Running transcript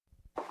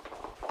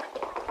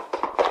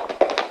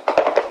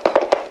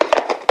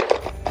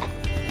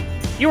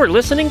You are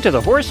listening to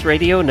the Horse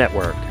Radio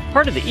Network,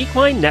 part of the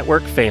Equine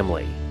Network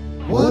family.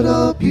 What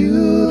a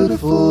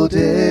beautiful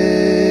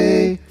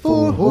day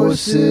for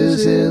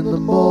horses in the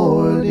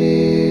morning.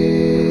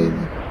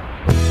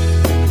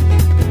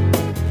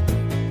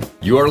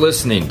 You are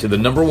listening to the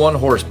number one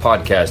horse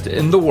podcast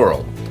in the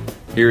world.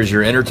 Here's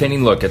your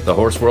entertaining look at the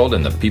horse world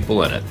and the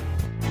people in it.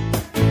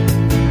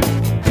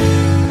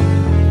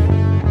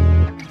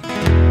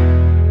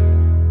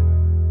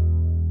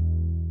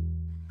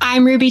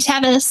 I'm Ruby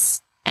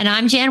Tevis. And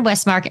I'm Jan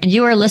Westmark, and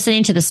you are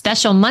listening to the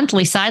special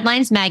monthly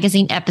Sidelines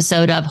Magazine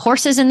episode of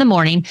Horses in the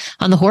Morning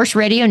on the Horse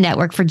Radio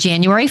Network for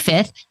January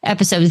 5th,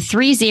 episode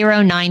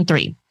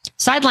 3093.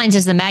 Sidelines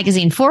is the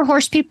magazine for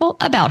horse people,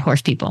 about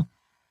horse people.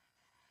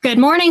 Good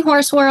morning,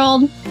 Horse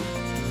World.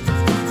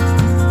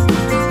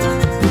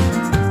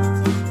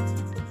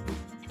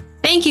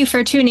 Thank you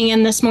for tuning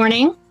in this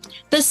morning.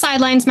 This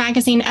Sidelines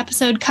Magazine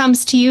episode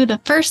comes to you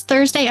the first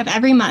Thursday of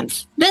every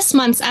month. This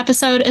month's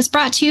episode is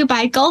brought to you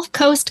by Gulf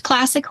Coast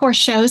Classic Horse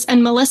Shows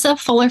and Melissa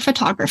Fuller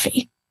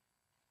Photography.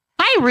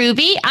 Hi,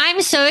 Ruby.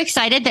 I'm so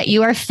excited that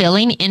you are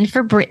filling in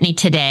for Brittany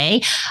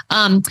today.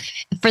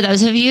 For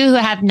those of you who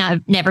have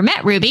never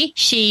met Ruby,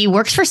 she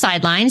works for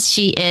Sidelines.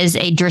 She is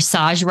a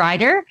dressage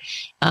rider.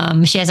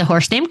 She has a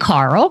horse named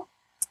Carl.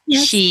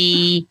 Yes.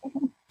 She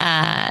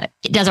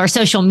does our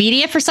social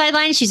media for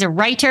Sidelines. She's a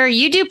writer.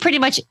 You do pretty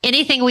much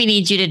anything we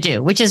need you to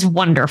do, which is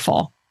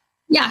wonderful.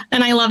 Yeah,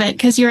 and I love it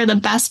because you're the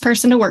best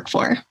person to work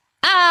for.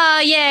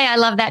 Yay. I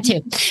love that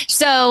too.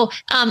 So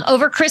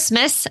over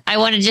Christmas,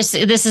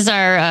 this is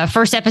our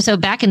first episode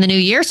back in the new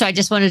year. So I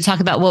just wanted to talk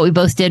about what we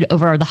both did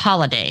over the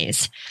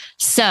holidays.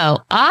 So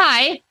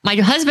my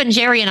husband,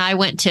 Jerry, and I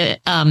went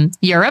to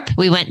Europe.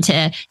 We went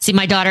to see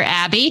my daughter,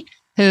 Abby,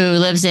 who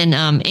lives in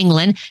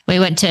England. We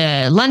went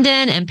to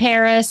London and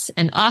Paris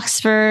and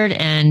Oxford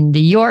and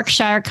the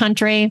Yorkshire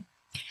country,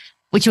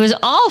 which was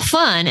all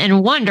fun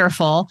and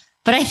wonderful.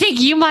 But I think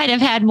you might have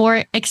had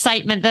more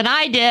excitement than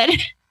I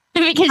did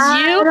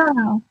because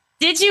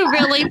did you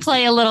really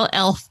play a little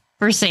elf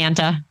for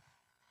Santa?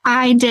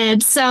 I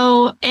did.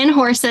 So in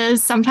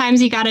horses,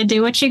 sometimes you got to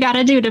do what you got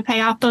to do to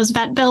pay off those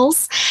vet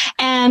bills.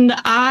 And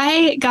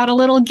I got a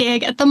little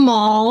gig at the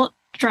mall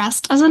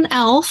dressed as an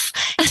elf,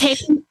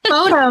 taking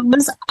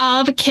photos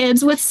of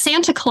kids with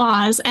Santa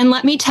Claus. And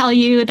let me tell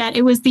you that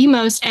it was the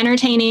most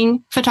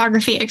entertaining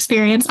photography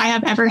experience I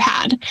have ever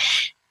had.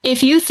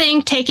 If you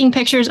think taking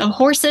pictures of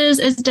horses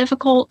is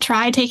difficult,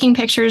 try taking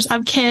pictures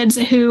of kids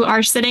who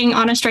are sitting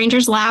on a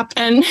stranger's lap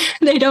and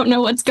they don't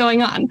know what's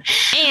going on.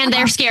 And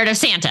they're scared of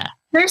Santa.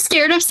 They're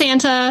scared of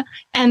Santa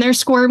and they're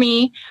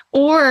squirmy.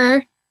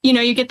 Or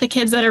you get the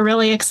kids that are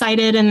really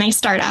excited and they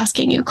start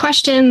asking you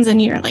questions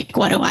and you're like,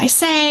 what do I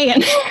say?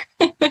 And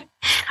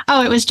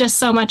it was just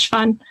so much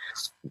fun.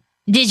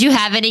 Did you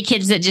have any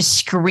kids that just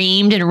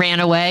screamed and ran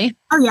away?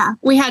 Oh, yeah.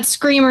 We had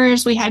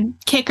screamers. We had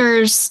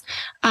kickers,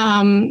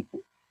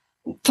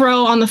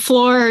 throw on the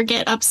floor,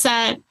 get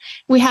upset.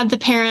 We had the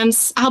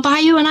parents, I'll buy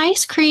you an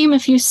ice cream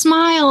if you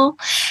smile.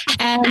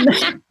 And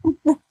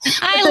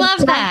I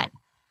love that.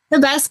 The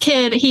best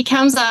kid, he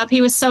comes up,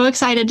 he was so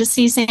excited to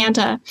see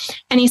Santa,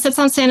 and he sits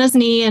on Santa's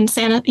knee, and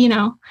Santa,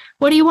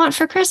 what do you want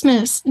for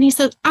Christmas? And he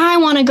says, I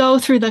want to go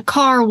through the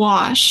car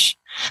wash.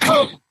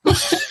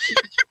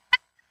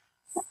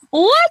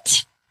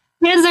 What?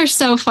 Kids are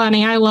so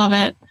funny. I love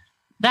it.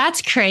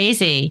 That's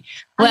crazy.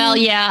 Well,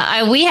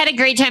 yeah, we had a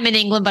great time in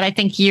England, but I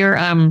think your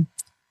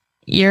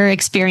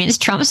experience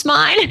trumps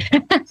mine.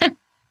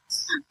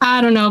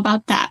 I don't know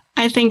about that.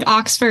 I think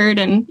Oxford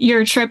and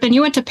your trip, and you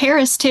went to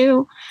Paris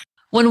too.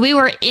 When we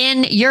were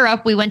in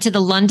Europe, we went to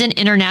the London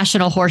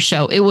International Horse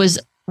Show. It was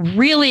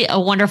really a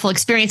wonderful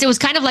experience. It was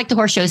kind of like the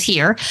horse shows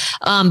here,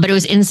 but it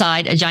was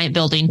inside a giant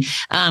building.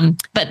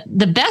 But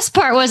the best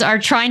part was our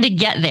trying to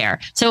get there.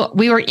 So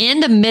we were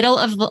in the middle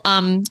of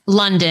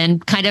London,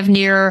 kind of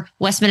near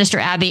Westminster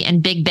Abbey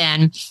and Big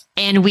Ben.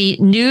 And we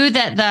knew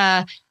that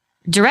the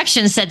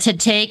directions said to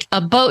take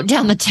a boat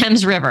down the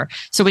Thames River.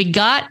 So we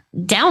got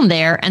down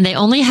there and they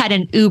only had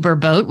an Uber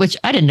boat, which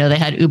I didn't know they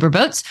had Uber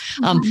boats.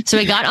 So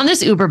we got on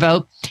this Uber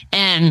boat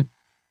and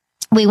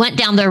we went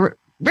down the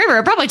river.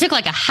 It probably took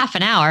like a half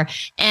an hour.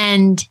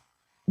 And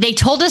they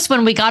told us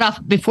when we got off,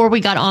 before we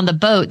got on the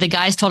boat, the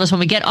guys told us when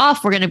we get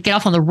off, we're going to get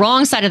off on the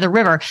wrong side of the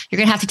river. You're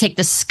going to have to take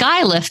the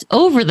skylift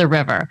over the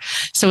river.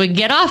 So we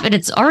get off and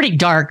it's already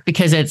dark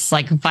because it's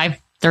like 5:30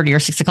 or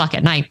 6 o'clock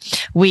at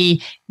night.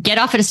 We get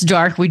off and it's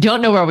dark. We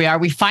don't know where we are.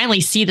 We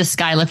finally see the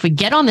skylift. We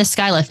get on this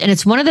skylift and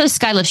it's one of those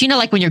skylifts,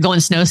 like when you're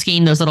going snow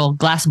skiing, those little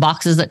glass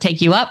boxes that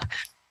take you up.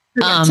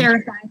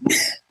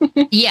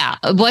 Terrifying. Yeah.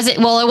 It wasn't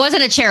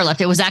a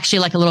chairlift. It was actually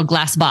like a little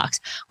glass box.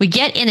 We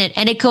get in it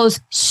and it goes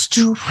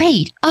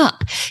straight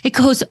up. It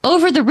goes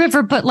over the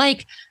river, but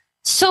like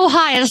so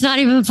high, it's not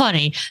even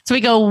funny. So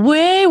we go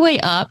way, way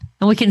up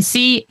and we can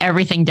see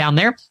everything down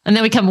there. And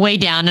then we come way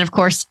down. And of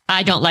course,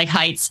 I don't like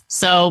heights.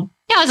 So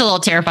yeah, I was a little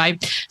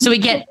terrified. So we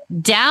get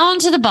down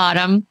to the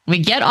bottom, we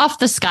get off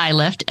the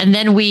skylift, and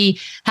then we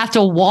have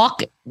to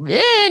walk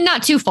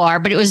not too far,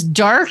 but it was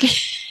dark.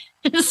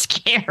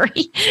 scary.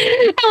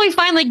 And we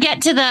finally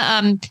get to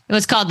the it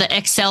was called the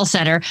Excel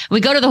Center. We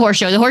go to the horse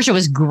show. The horse show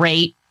was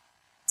great.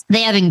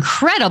 They have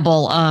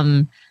incredible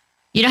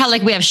you know how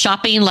like we have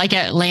shopping like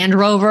at Land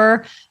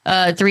Rover,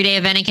 3-day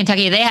event in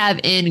Kentucky. They have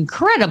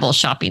incredible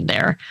shopping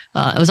there.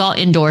 It was all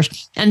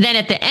indoors. And then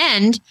at the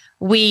end,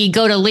 we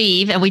go to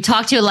leave and we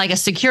talk to like a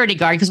security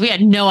guard because we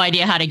had no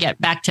idea how to get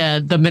back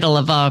to the middle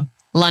of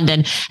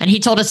London. And he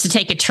told us to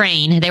take a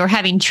train. They were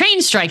having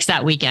train strikes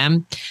that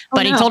weekend,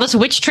 but he told us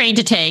which train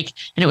to take.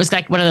 And it was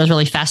like one of those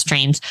really fast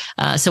trains.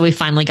 So we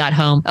finally got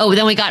home. Oh,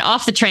 then we got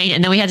off the train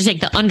and then we had to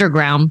take the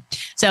underground.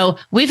 So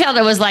we felt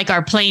it was like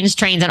our planes,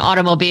 trains, and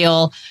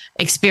automobile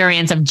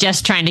experience of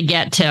just trying to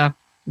get to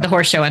the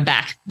horse show and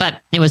back.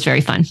 But it was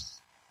very fun.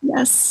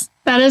 Yes,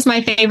 that is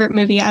my favorite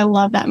movie. I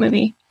love that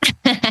movie.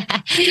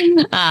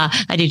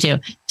 I do too.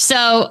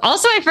 So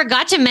also I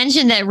forgot to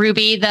mention that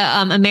Ruby,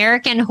 the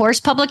American Horse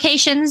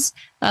Publications,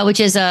 which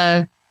is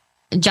a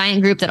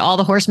giant group that all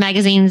the horse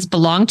magazines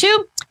belong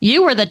to,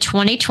 you were the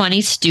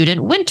 2020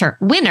 student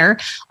winner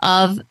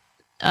of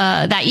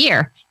that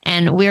year.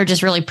 And we're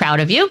just really proud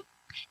of you.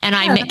 And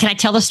can I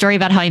tell the story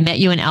about how I met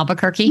you in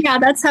Albuquerque? Yeah,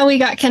 that's how we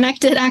got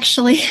connected,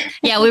 actually.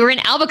 Yeah, we were in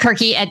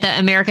Albuquerque at the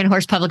American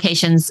Horse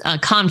Publications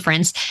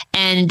conference,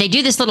 and they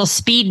do this little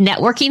speed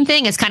networking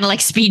thing. It's kind of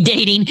like speed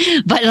dating,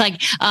 but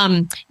like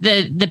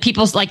the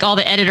people, like all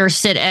the editors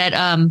sit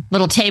at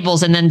little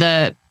tables, and then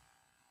the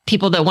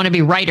people that want to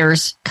be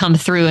writers come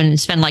through and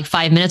spend like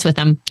 5 minutes with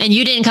them. And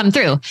you didn't come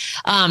through.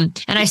 And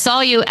I saw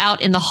you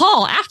out in the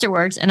hall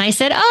afterwards. And I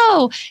said,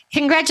 "Oh,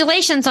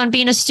 congratulations on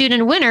being a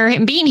student winner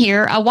and being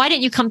here. Why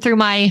didn't you come through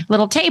my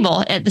little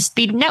table at the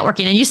speed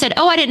networking?" And you said,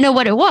 "Oh, I didn't know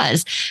what it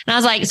was." And I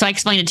was like, so I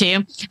explained it to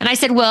you. And I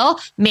said, "Well,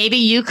 maybe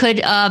you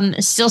could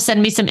still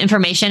send me some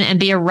information and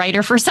be a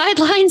writer for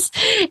Sidelines."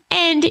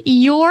 And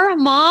your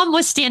mom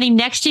was standing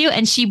next to you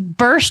and she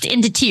burst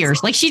into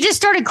tears. Like she just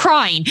started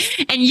crying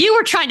and you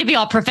were trying to be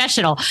all professional.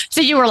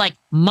 So you were like,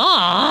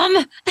 "Mom,"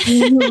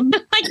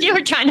 like you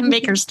were trying to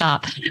make her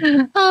stop.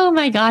 Oh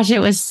my gosh, it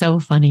was so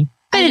funny.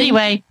 But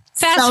anyway,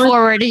 fast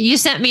forward, you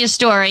sent me a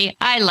story.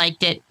 I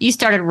liked it. You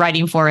started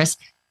writing for us.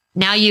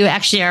 Now you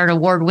actually are an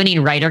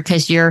award-winning writer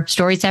because your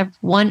stories have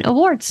won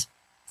awards.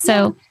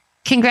 So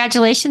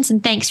congratulations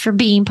and thanks for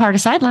being part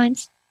of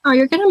Sidelines. Oh,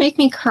 you're going to make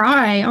me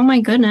cry. Oh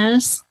my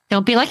goodness.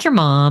 Don't be like your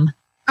mom.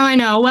 Oh, I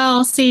know.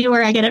 Well, see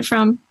where I get it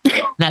from.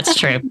 That's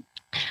true.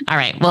 All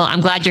right. Well, I'm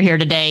glad you're here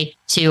today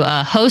to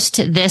host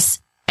this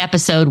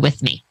episode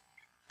with me.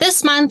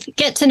 This month,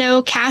 get to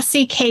know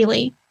Cassie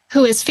Cayley,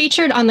 who is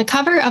featured on the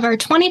cover of our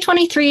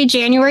 2023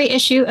 January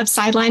issue of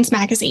Sidelines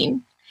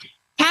magazine.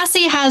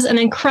 Cassie has an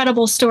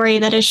incredible story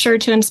that is sure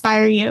to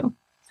inspire you.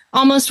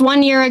 Almost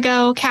 1 year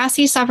ago,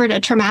 Cassie suffered a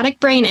traumatic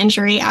brain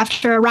injury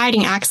after a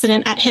riding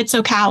accident at HITS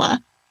Ocala.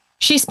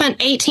 She spent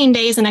 18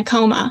 days in a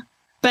coma.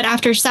 But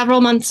after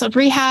several months of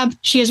rehab,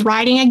 she is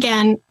riding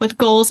again with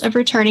goals of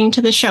returning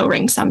to the show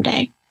ring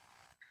someday.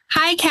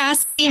 Hi,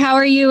 Cassie. How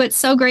are you? It's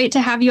so great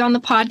to have you on the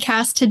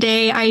podcast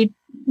today. I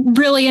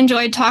really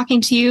enjoyed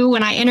talking to you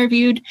when I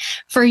interviewed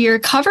for your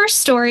cover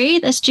story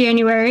this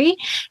January.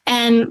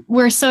 And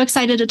we're so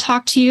excited to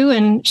talk to you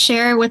and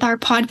share with our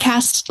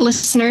podcast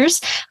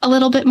listeners a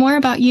little bit more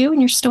about you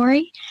and your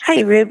story. Hi,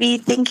 Ruby.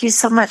 Thank you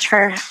so much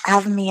for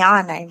having me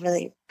on. I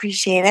really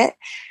appreciate it.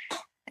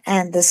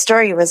 And the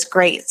story was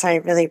great, so I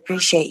really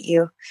appreciate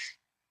you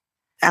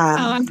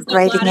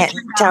writing it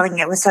and telling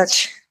it with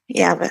such,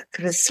 but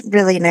it was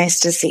really nice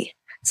to see.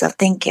 So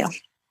thank you.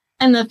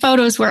 And the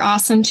photos were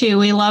awesome too.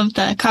 We loved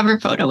the cover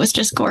photo. It was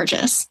just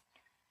gorgeous.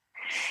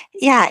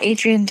 Yeah,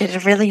 Adrian did a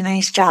really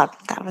nice job.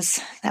 That was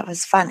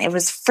fun. It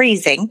was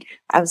freezing.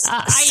 I was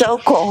so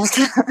cold.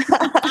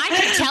 I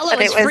could tell it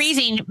was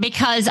freezing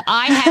because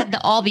I had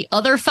all the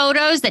other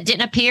photos that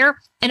didn't appear,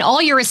 and all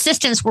your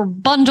assistants were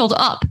bundled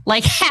up,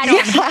 like had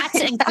on hats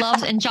and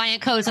gloves and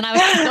giant coats. And I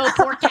was like, "Oh,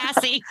 poor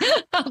Cassie."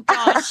 Oh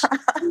gosh.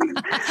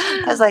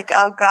 I was like,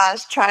 "Oh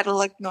gosh, try to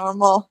look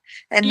normal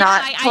and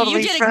not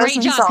totally frozen solid." You did a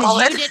great job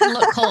because you didn't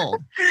look cold.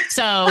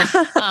 So,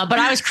 but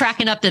I was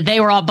cracking up that they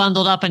were all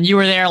bundled up and you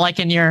were there like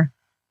in your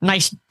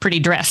nice, pretty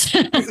dress.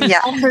 Yeah.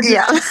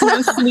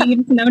 No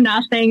sleeves, no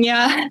nothing.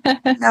 Yeah.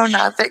 No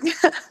nothing.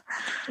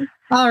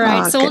 All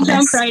right. So we'll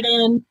jump right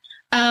in.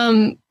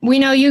 We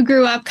know you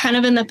grew up kind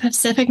of in the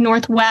Pacific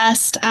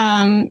Northwest,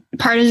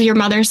 part of your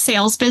mother's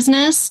sales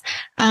business.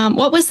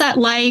 What was that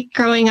like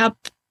growing up,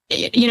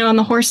 in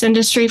the horse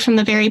industry from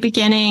the very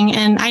beginning?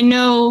 And I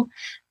know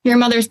your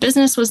mother's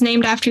business was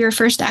named after your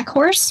first deck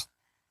horse.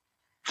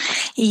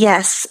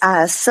 Yes.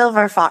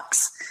 Silver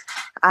Fox.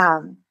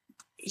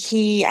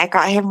 I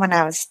got him when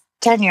I was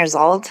 10 years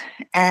old,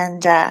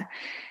 and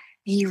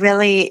he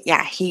really,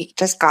 he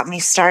just got me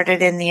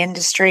started in the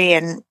industry,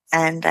 and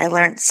I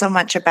learned so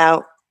much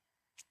about,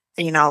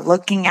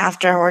 looking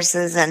after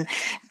horses and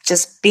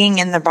just being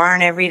in the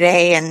barn every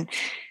day. And,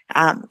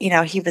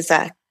 he was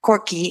a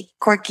quirky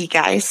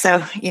guy.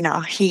 So,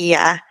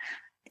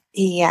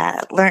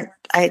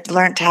 I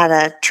learned how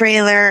to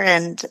trailer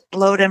and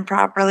load him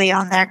properly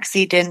on there because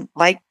he didn't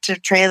like to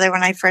trailer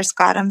when I first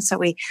got him. So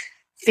we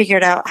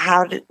figured out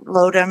how to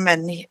load him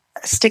and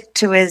stick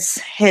to his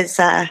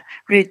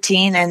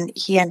routine, and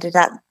he ended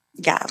up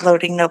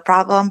loading no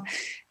problem.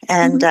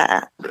 And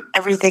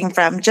everything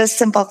from just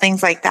simple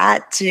things like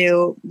that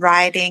to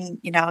riding,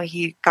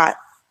 he got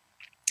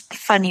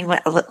funny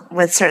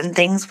with certain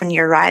things when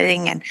you're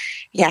riding. And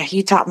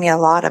he taught me a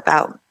lot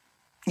about,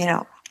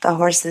 the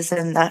horses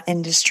in the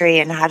industry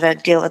and how to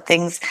deal with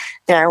things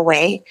their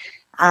way.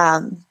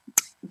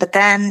 But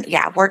then,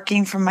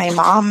 working for my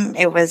mom,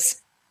 it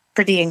was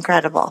pretty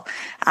incredible.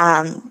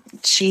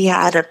 She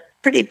had a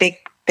pretty big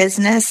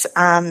business.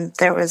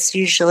 There was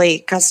usually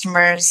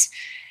customers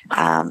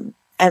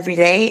every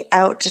day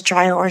out to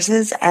try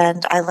horses,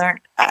 and I learned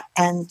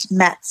and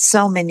met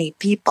so many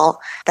people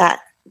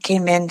that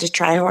came in to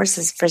try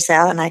horses for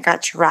sale, and I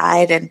got to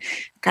ride and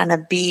kind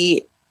of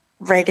be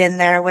right in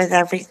there with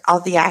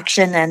all the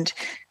action. And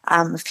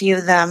a few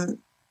of them,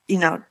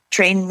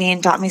 trained me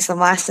and taught me some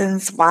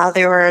lessons while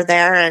they were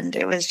there, and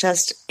it was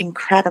just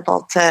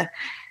incredible to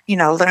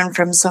learn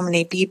from so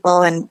many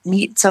people and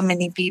meet so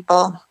many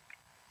people.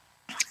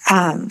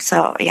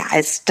 So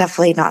it's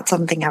definitely not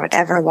something I would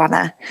ever want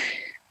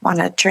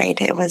to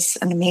trade. It was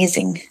an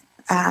amazing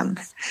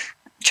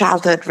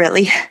childhood,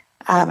 really.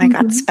 I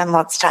got to spend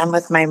lots of time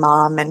with my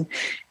mom, and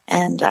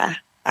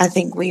I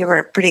think we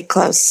were pretty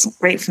close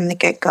right from the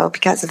get-go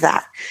because of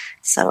that.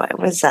 So it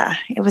was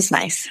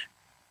nice.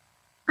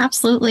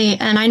 Absolutely.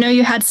 And I know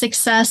you had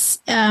success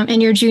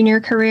in your junior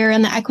career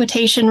in the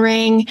equitation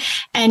ring,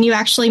 and you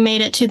actually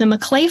made it to the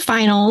Maclay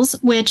finals,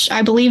 which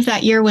I believe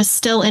that year was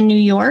still in New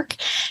York.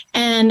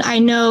 And I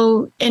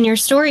know in your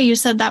story, you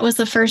said that was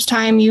the first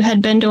time you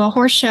had been to a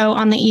horse show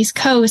on the East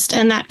Coast,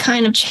 and that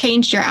kind of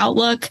changed your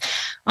outlook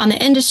on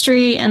the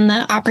industry and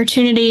the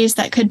opportunities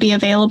that could be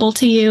available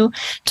to you.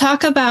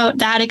 Talk about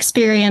that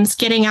experience,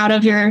 getting out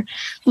of your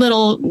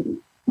little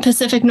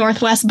Pacific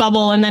Northwest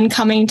bubble and then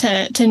coming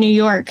to New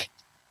York.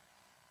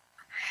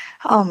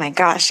 Oh my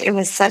gosh, it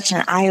was such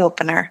an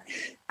eye-opener.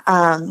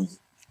 I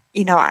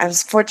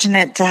was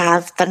fortunate to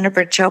have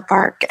Thunderbird Show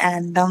Park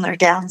and Milner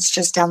Downs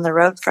just down the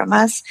road from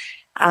us.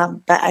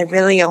 But I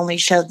really only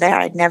showed there.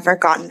 I'd never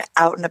gotten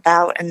out and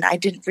about, and I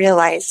didn't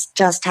realize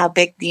just how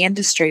big the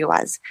industry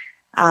was.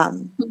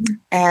 And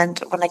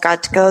when I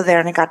got to go there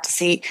and I got to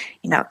see,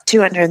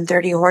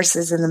 230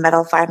 horses in the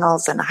medal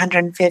finals and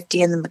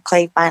 150 in the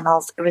Maclay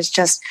finals, it was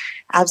just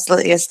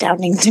absolutely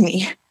astounding to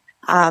me.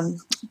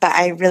 But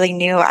I really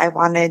knew I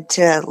wanted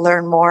to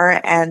learn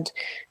more and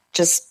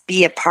just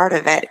be a part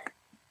of it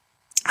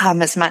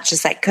as much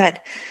as I could.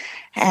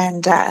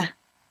 And when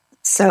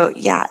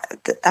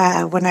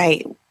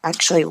I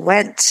actually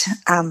went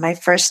my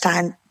first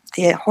time,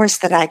 the horse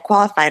that I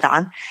qualified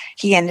on,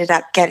 he ended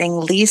up getting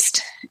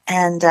leased.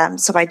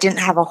 And so I didn't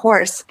have a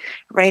horse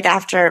right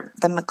after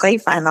the Maclay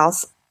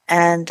finals.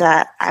 And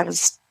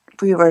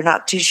we were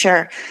not too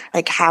sure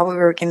how we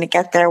were going to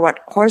get there, what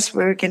horse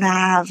we were going to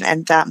have.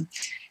 And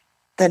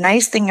the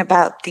nice thing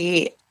about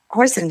the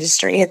horse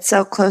industry, it's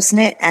so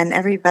close-knit and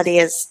everybody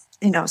is,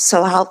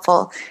 so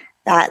helpful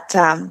that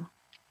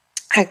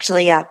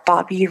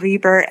Bobby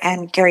Reber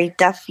and Gary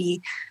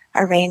Duffy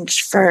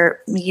arranged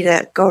for me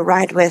to go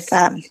ride with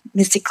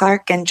Missy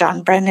Clark and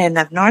John Brennan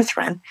of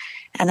Northrun.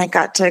 And I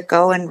got to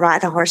go and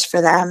ride a horse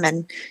for them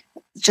and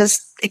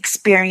just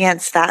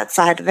experience that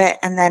side of it.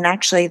 And then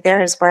actually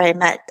there's where I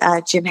met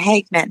Jim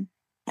Hagman.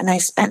 And I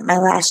spent my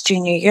last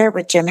junior year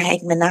with Jim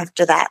Hagman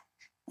after that.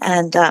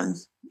 And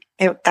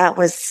that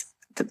was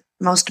the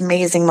most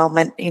amazing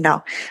moment.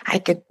 I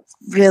could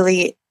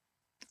really,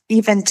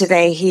 even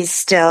today, he's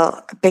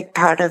still a big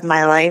part of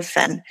my life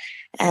and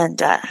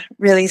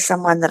really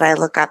someone that I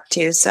look up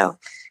to. So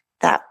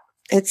that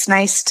it's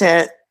nice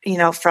to,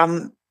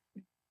 from,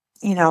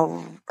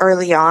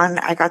 early on,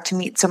 I got to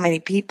meet so many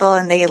people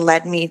and they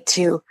led me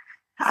to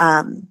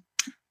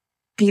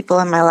people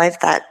in my life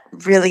that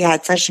really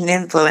had such an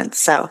influence.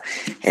 So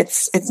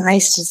it's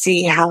nice to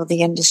see how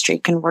the industry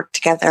can work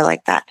together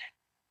like that.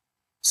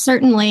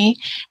 Certainly.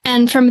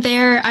 And from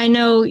there, I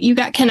know you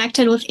got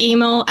connected with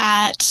Emil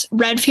at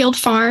Redfield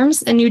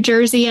Farms in New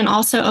Jersey and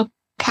also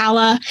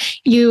Ocala.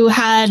 You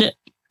had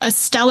a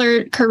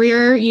stellar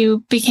career.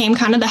 You became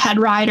kind of the head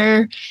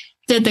rider,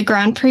 did the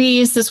Grand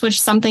Prix. This was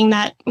something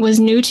that was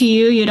new to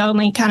you. You'd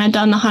only kind of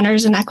done the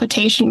hunters and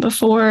equitation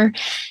before,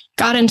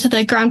 got into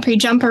the Grand Prix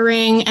jumper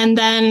ring. And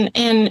then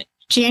in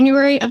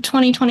January of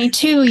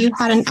 2022, you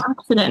had an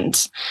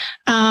accident.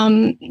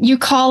 You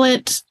call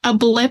it a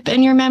blip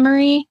in your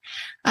memory.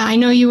 I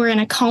know you were in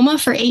a coma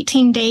for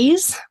 18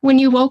 days. When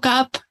you woke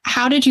up,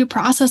 how did you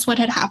process what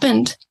had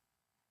happened?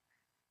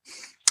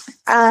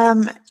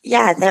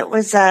 That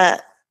was a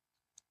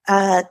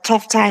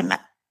tough time.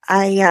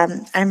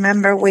 I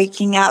remember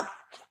waking up,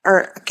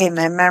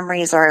 my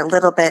memories are a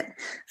little bit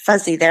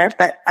fuzzy there,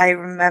 but I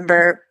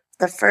remember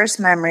the first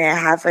memory I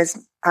have was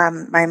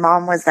my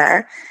mom was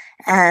there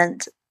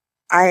and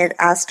I had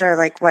asked her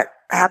what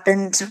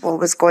happened, what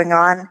was going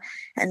on.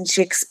 And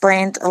she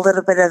explained a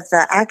little bit of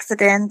the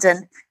accident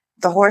and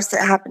the horse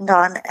that happened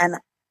on. And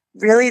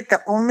really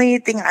the only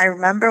thing I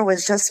remember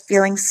was just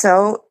feeling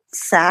so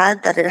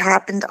sad that it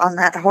happened on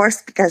that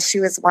horse because she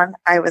was one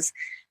I was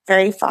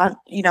very fond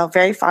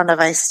of.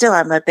 I still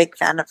am a big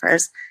fan of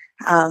hers.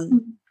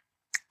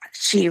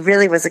 She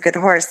really was a good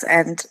horse,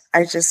 and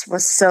I just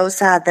was so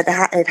sad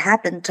that it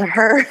happened to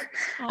her.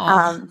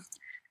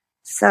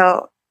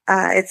 So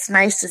it's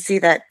nice to see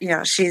that,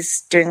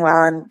 she's doing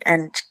well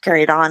and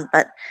carried on.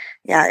 But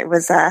yeah, it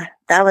was, that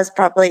was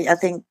probably, I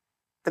think,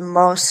 the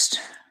most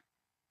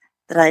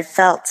that I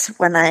felt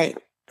when I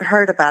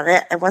heard about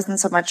it. It wasn't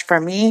so much for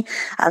me.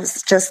 I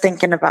was just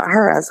thinking about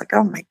her. I was like,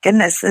 oh my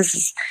goodness, this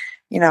is,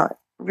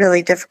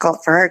 really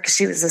difficult for her because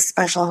she was a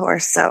special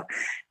horse. So,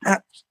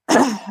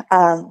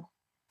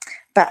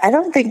 but I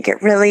don't think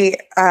it really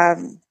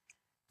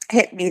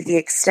hit me the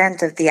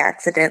extent of the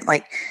accident,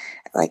 like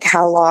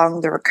how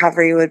long the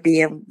recovery would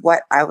be and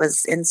what I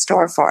was in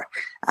store for.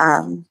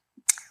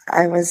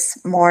 I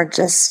was more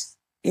just,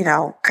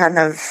 kind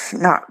of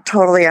not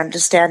totally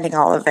understanding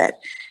all of it.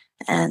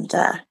 And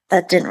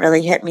that didn't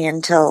really hit me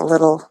until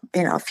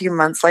a few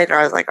months later.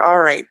 I was like,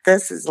 all right,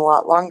 this is a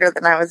lot longer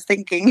than I was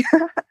thinking.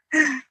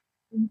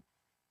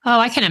 Oh,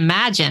 I can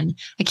imagine.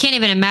 I can't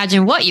even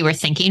imagine what you were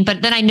thinking.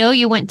 But then I know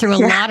you went through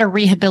a lot of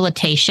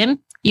rehabilitation.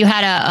 You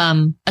had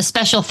a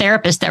special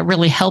therapist that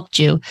really helped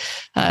you.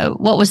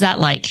 What was that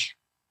like?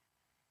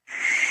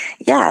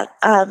 Yeah.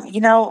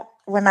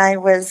 When I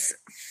was,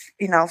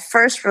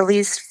 first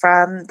released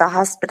from the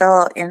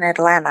hospital in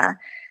Atlanta,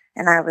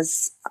 and I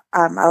was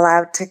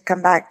allowed to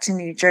come back to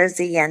New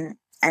Jersey and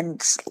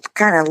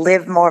kind of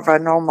live more of a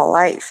normal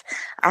life,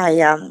 I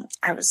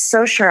was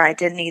so sure I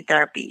didn't need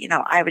therapy.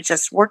 I would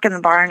just work in the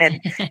barn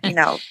and,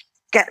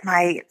 get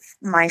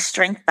my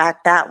strength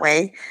back that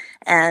way.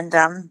 And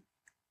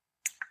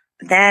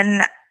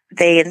then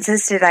they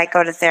insisted I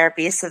go to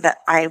therapy, so that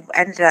I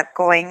ended up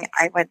going.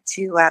 I went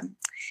to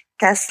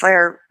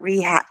Kessler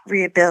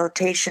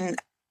Rehabilitation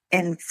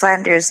in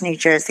Flanders, New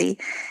Jersey,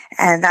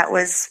 and that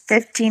was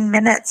 15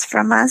 minutes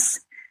from us.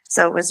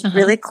 So it was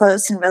really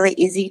close and really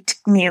easy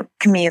to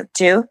commute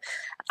to.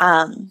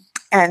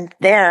 And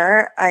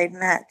there I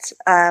met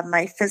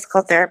my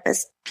physical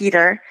therapist,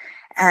 Peter,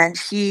 and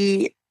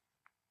he,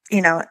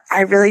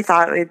 I really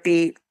thought it would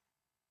be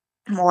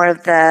more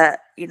of the,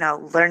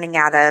 learning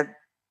how to,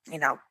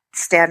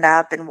 stand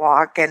up and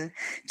walk and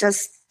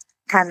just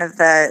kind of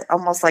the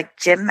almost like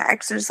gym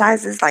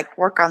exercises, like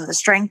work on the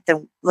strength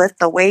and lift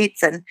the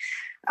weights. And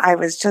I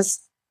was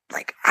just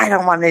like, I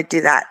don't want to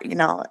do that,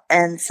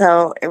 And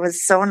so it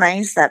was so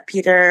nice that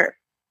Peter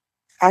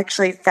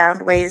actually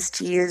found ways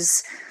to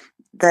use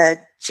the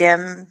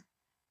gym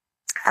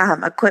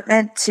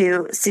equipment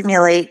to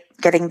simulate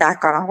getting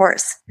back on a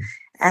horse.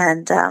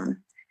 And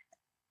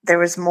there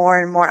was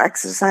more and more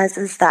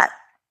exercises that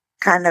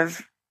kind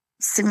of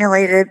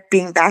simulated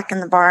being back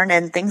in the barn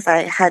and things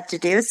I had to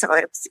do. So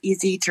it was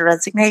easy to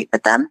resonate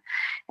with them.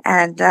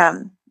 And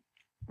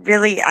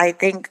really, I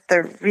think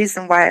the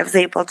reason why I was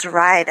able to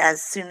ride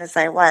as soon as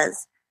I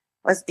was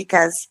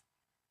because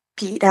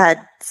Pete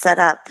had set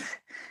up,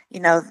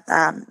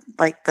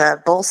 like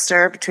the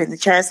bolster between the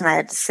chairs, and I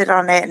had to sit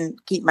on it and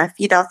keep my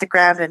feet off the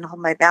ground and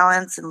hold my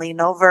balance and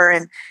lean over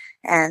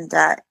and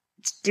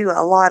do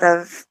a lot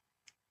of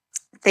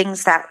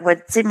things that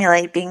would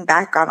simulate being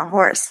back on a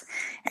horse.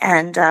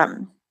 And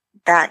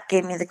that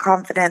gave me the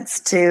confidence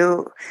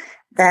to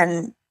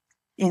then,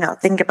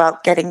 think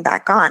about getting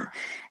back on.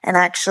 And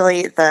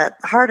actually, the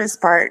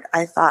hardest part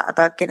I thought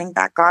about getting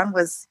back on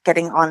was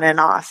getting on and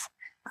off.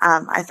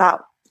 I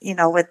thought,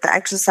 with the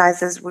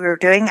exercises we were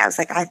doing, I was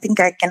like, I think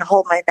I can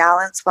hold my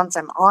balance once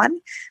I'm on,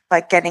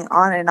 but getting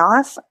on and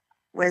off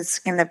was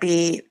going to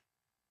be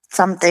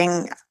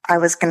something I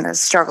was going to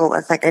struggle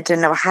with. Like, I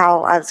didn't know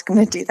how I was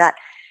going to do that.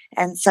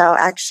 And so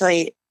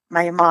actually,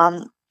 my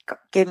mom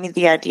gave me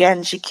the idea,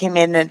 and she came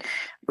in and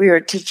we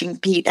were teaching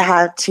Pete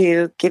how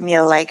to give me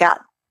a leg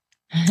up.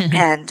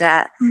 And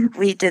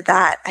we did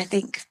that, I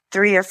think,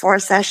 3 or 4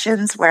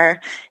 sessions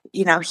where,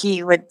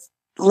 he would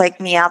leg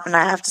me up and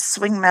I have to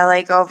swing my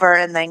leg over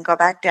and then go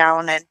back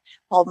down and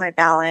hold my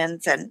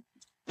balance and,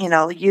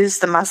 use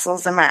the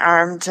muscles in my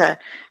arm to,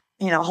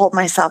 hold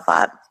myself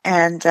up.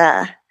 And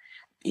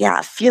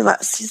a few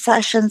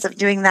sessions of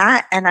doing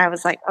that. And I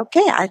was like,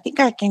 okay, I think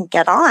I can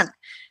get on.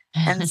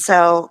 And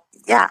so,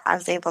 I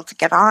was able to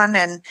get on.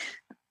 And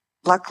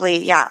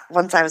luckily,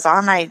 once I was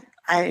on, I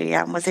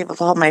was able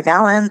to hold my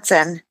balance,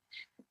 and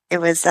it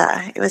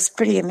was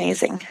pretty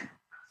amazing.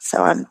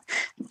 So I'm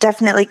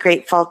definitely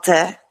grateful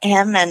to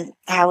him and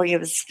how he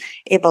was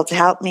able to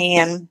help me.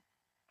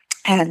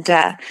 And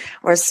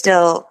we're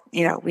still,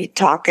 we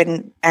talk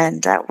and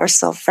we're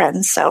still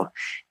friends. So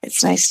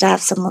it's nice to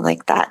have someone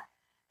like that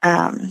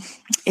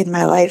in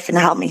my life and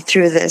help me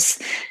through this,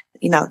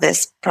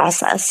 this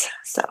process.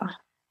 So.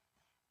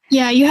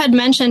 Yeah, you had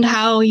mentioned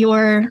how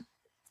your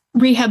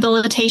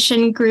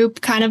rehabilitation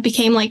group kind of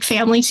became like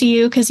family to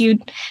you because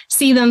you'd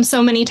see them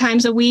so many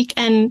times a week.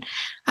 And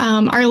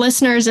our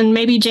listeners, and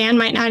maybe Jan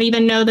might not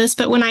even know this,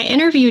 but when I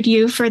interviewed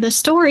you for the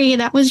story,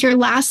 that was your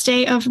last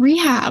day of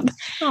rehab.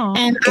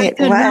 And I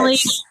could really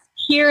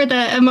hear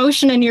the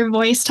emotion in your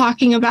voice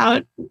talking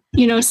about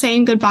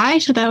saying goodbye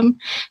to them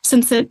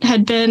since it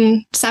had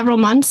been several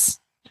months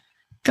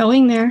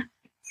going there.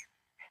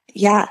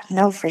 Yeah,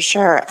 no, for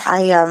sure.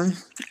 I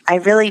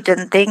really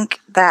didn't think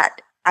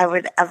that I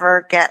would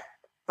ever get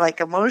like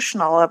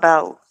emotional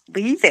about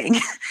leaving.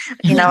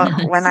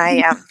 When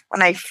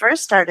I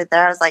first started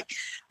there, I was like,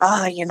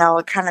 oh,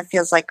 it kind of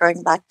feels like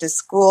going back to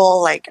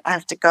school. Like I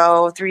have to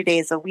go 3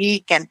 days a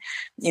week, and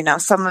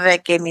some of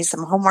it gave me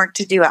some homework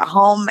to do at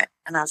home,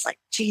 and I was like,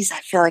 geez, I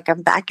feel like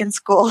I'm back in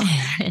school.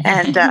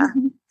 And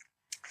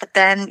but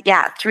then,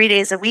 3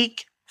 days a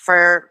week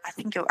for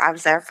I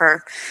was there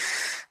for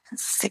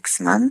 6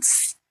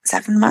 months,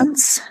 7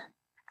 months.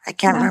 I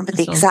can't remember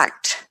the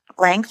exact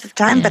length of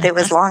time, but it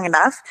was long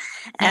enough.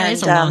 And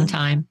it's a long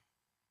time.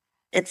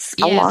 It's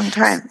a long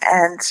time.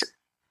 And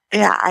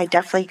I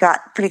definitely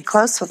got pretty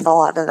close with a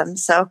lot of them.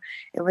 So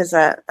it was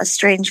a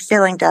strange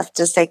feeling to have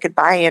to say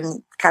goodbye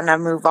and kind of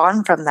move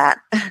on from that.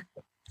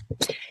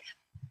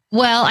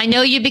 Well, I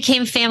know you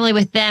became family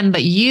with them,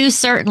 but you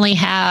certainly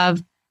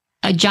have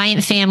a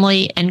giant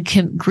family and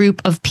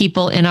group of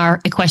people in our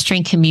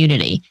equestrian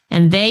community,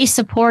 and they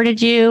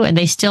supported you and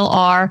they still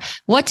are.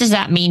 What does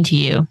that mean to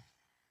you?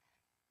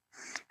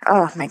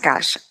 Oh my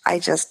gosh. I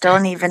just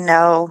don't even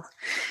know.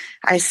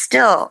 I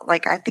still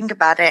I think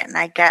about it and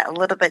I get a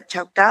little bit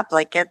choked up.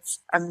 Like it's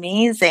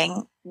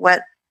amazing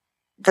what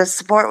the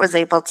support was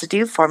able to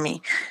do for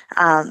me.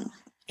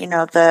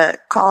 The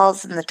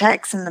calls and the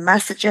texts and the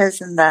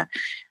messages and the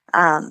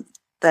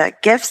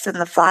gifts and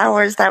the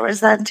flowers that were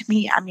sent to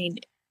me. I mean,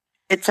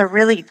 it's a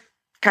really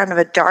kind of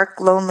a dark,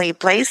 lonely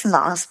place in the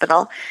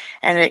hospital.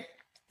 And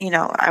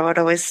I would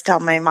always tell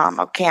my mom,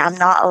 okay, I'm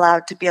not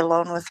allowed to be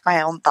alone with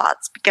my own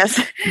thoughts because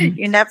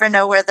you never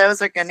know where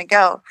those are going to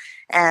go.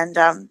 And,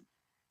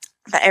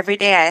 but every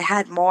day I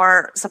had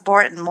more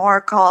support and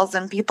more calls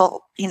and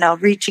people,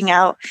 reaching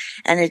out.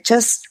 And it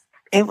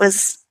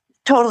was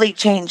totally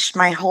changed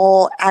my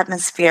whole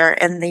atmosphere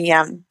in the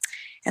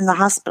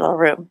hospital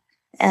room.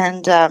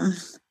 And, I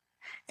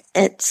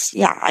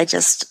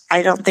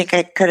don't think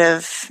I could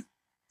have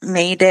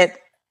made it,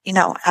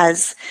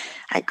 as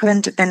I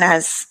couldn't have been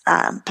as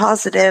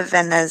positive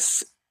and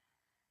as,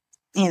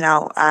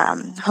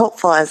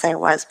 hopeful as I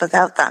was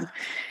without them.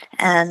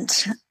 And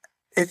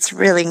it's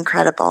really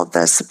incredible,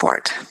 the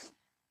support.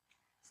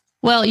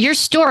 Well, your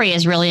story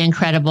is really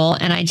incredible.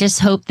 And I just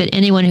hope that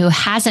anyone who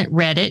hasn't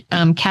read it,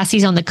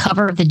 Cassie's on the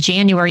cover of the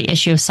January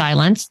issue of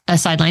Sidelines,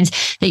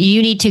 that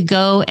you need to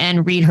go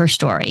and read her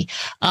story.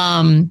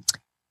 You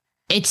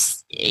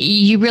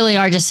really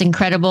are just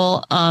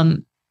incredible.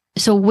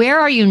 So where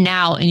are you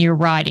now in your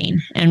writing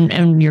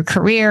and your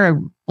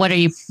career? What are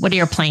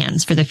your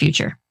plans for the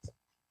future?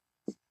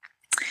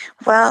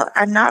 Well,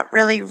 I'm not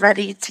really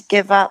ready to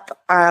give up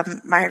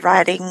my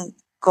writing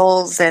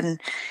goals and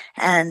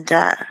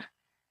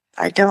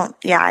I don't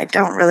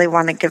really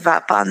want to give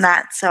up on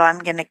that. So I'm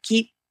going to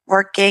keep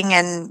working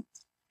and,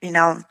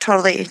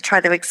 totally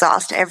try to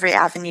exhaust every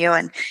avenue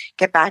and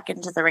get back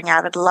into the ring. I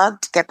would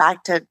love to get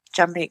back to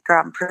jumping at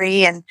Grand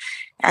Prix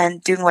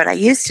and doing what I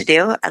used to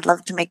do. I'd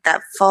love to make that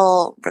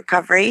full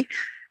recovery.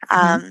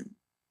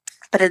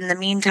 But in the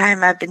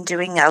meantime, I've been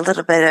doing a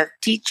little bit of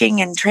teaching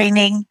and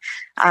training,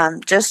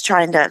 just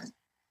trying to,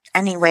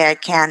 any way I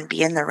can,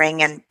 be in the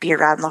ring and be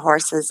around the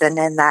horses and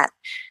in that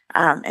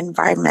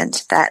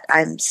environment that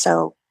I'm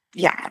so,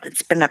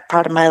 it's been a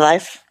part of my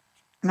life,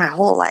 my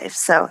whole life.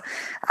 So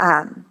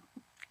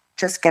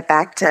just get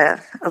back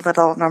to a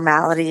little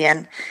normality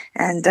and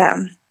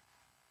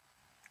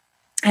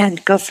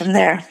go from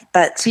there.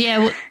 But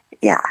the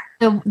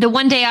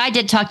one day I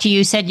did talk to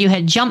you, said you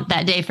had jumped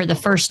that day for the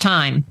first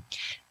time.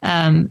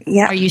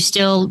 Are you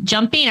still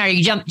jumping? Are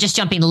you just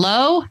jumping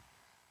low?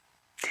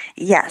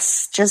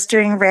 Yes, just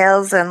doing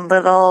rails and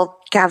little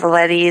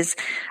cavalettis.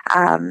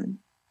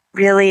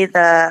 Really,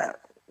 the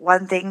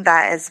one thing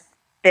that has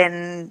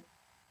been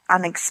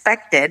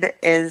unexpected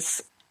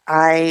is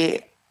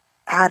I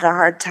had a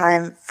hard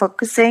time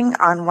focusing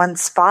on one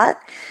spot.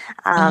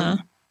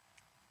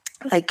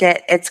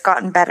 It's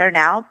gotten better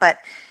now, but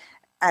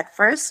at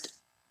first,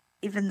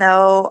 even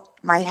though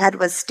my head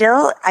was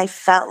still, I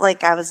felt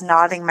like I was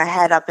nodding my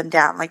head up and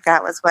down. Like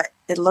that was what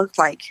it looked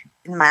like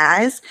in my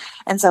eyes.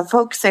 And so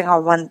focusing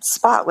on one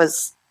spot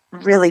was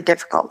really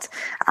difficult.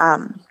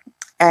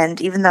 And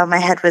even though my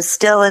head was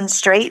still in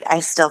straight,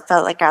 I still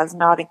felt like I was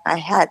nodding my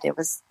head. It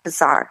was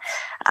bizarre.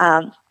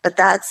 But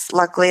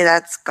luckily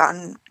that's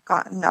gotten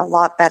a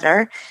lot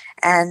better.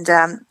 And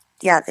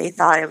they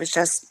thought it was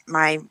just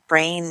my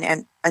brain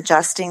and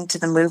adjusting to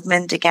the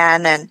movement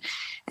again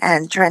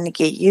and trying to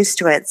get used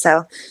to it.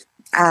 So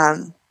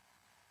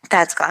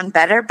that's gotten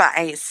better, but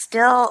I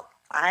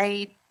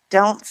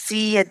don't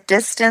see a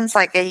distance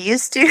like I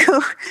used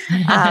to.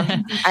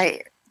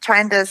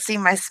 Trying to see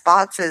my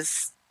spots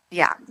is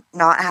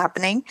not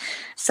happening.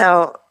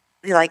 So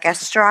like a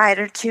stride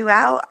or two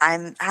out,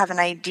 I have an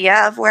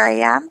idea of where I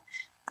am.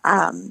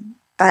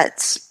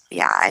 But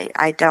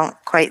I don't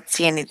quite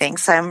see anything.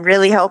 So I'm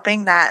really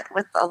hoping that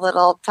with a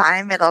little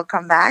time it'll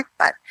come back,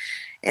 but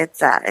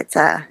it's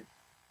a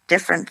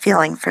different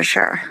feeling for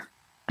sure.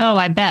 Oh,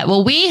 I bet.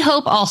 Well, we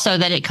hope also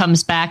that it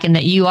comes back and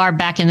that you are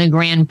back in the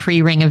Grand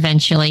Prix ring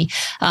eventually.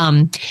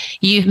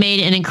 You've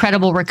made an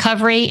incredible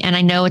recovery, and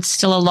I know it's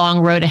still a long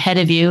road ahead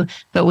of you,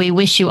 but we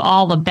wish you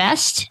all the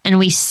best. And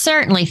we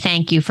certainly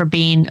thank you for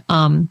being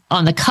on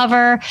the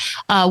cover.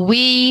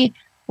 We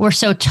were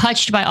so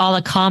touched by all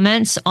the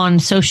comments on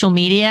social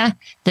media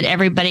that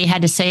everybody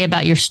had to say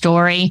about your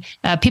story.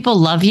 People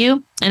love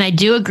you. And I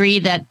do agree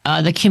that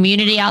the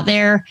community out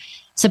there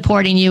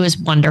supporting you is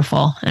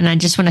wonderful. And I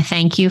just want to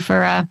thank you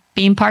for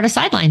being part of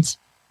Sidelines.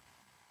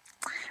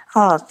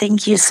 Oh,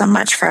 thank you so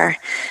much for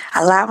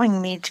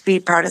allowing me to be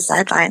part of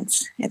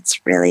Sidelines.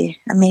 It's really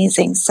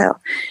amazing. So,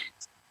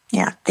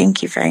 yeah,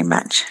 thank you very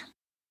much.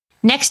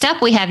 Next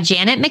up, we have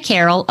Janet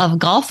McCarroll of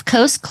Gulf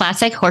Coast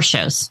Classic Horse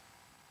Shows.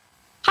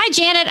 Hi,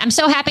 Janet. I'm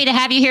so happy to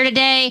have you here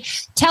today.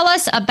 Tell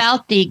us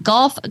about the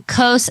Gulf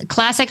Coast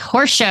Classic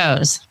Horse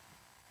Shows.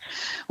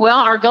 Well,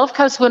 our Gulf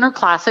Coast Winter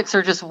Classics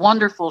are just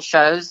wonderful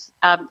shows.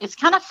 It's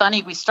kind of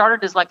funny. We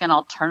started as like an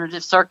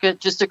alternative circuit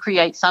just to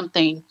create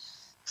something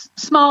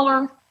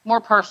smaller,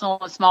 more personal,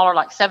 and smaller,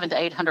 like 700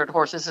 to 800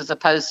 horses as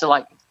opposed to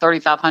like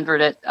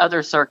 3,500 at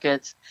other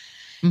circuits.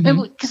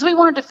 Because we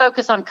wanted to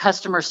focus on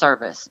customer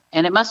service.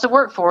 And it must have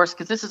worked for us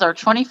because this is our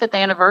 25th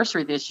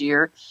anniversary this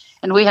year.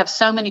 And we have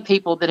so many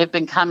people that have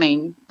been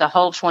coming the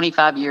whole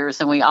 25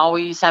 years, and we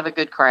always have a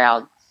good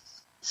crowd.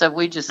 So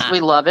we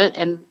love it.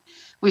 And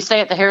we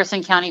stay at the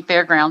Harrison County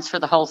Fairgrounds for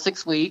the whole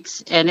 6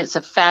 weeks, and it's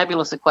a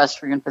fabulous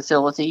equestrian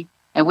facility.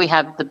 And we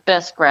have the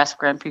best grass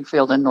Grand Prix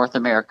field in North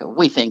America,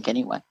 we think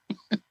anyway.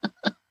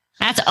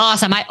 That's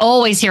awesome. I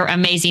always hear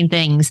amazing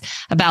things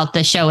about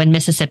the show in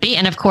Mississippi.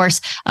 And of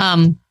course,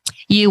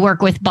 you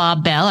work with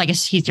Bob Bell. I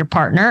guess he's your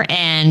partner.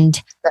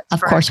 And of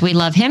course, we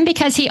love him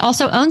because he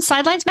also owns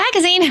Sidelines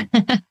Magazine.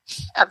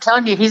 I'm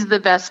telling you, he's the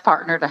best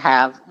partner to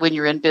have when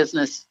you're in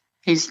business.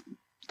 He's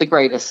the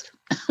greatest.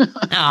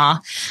 Aw,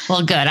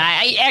 well, good.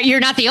 You're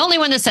not the only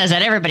one that says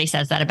that. Everybody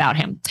says that about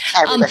him.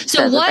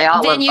 So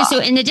what venue? So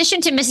in addition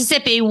to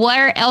Mississippi,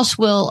 where else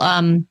will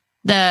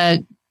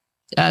the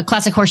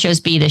Classic Horse Shows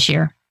be this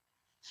year?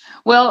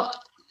 Well,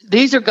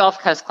 these are Gulf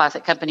Coast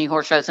Classic Company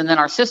horse shows, and then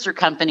our sister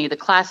company, the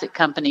Classic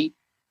Company,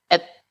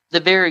 at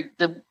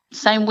the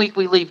same week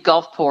we leave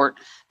Gulfport.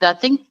 I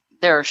think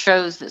there are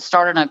shows that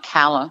start in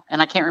Ocala,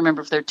 and I can't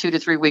remember if they're 2 to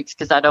 3 weeks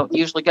because I don't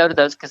usually go to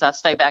those because I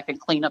stay back and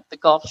clean up the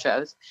Gulf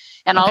shows.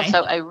 And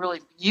also a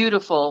really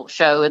beautiful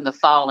show in the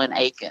fall in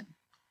Aiken.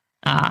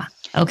 Ah,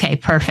 okay,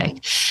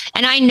 perfect.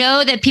 And I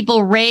know that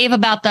people rave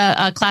about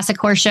the Classic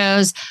Horse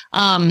Shows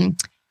from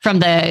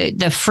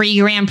the free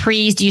Grand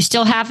Prix. Do you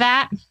still have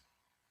that?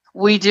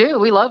 We do.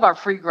 We love our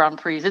free Grand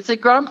Prix. It's a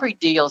Grand Prix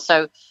deal.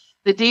 So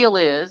the deal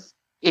is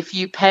if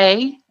you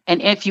pay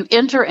and if you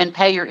enter and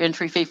pay your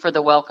entry fee for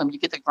the welcome, you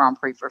get the Grand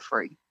Prix for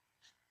free.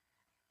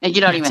 And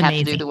you don't even have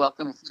to do the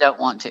welcome if you don't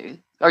want to.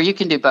 Or you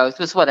can do both.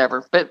 It's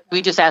whatever. But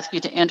we just ask you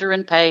to enter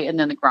and pay, and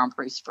then the Grand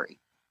Prix is free.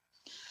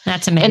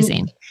 That's amazing.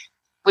 And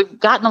we've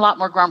gotten a lot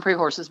more Grand Prix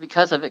horses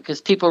because of it, because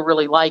people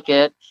really like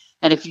it.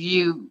 And if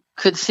you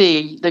could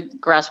see the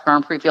grass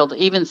Grand Prix field,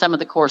 even some of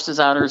the course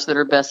designers that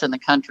are best in the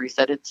country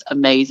said it's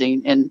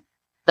amazing, and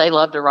they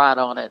love to ride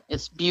on it.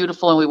 It's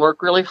beautiful, and we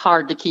work really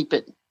hard to keep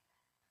it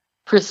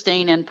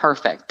pristine and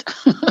perfect.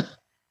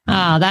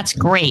 Oh, that's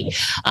great.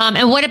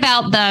 And what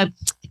about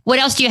what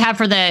else do you have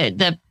for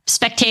the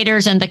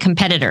spectators and the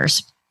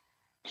competitors?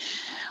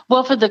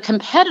 Well, for the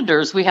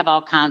competitors, we have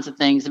all kinds of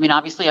things. I mean,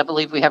 obviously, I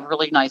believe we have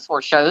really nice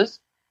horse shows.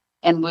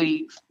 And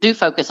we do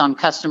focus on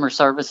customer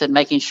service and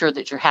making sure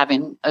that you're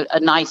having a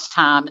nice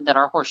time and that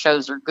our horse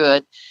shows are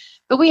good.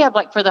 But we have,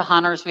 like for the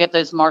hunters, we have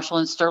those Marshall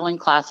and Sterling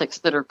Classics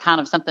that are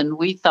kind of something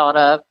we thought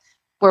of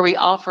where we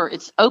offer,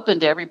 it's open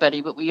to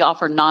everybody, but we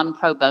offer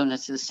non-pro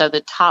bonuses. So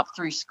the top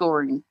 3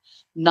 scoring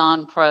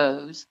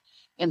non-pros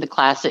in the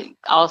Classic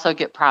also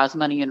get prize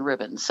money and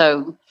ribbons.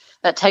 So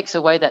that takes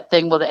away that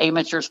thing, well, the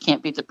amateurs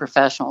can't beat the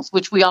professionals,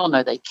 which we all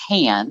know they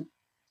can.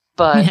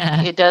 But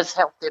it does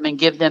help them and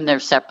give them their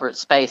separate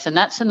space. And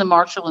that's in the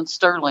Marshall and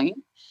Sterling,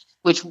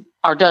 which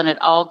are done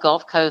at all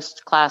Gulf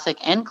Coast Classic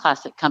and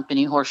Classic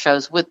Company horse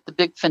shows, with the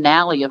big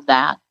finale of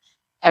that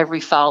every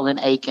fall in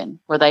Aiken,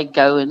 where they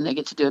go and they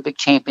get to do a big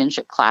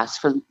championship class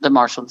for the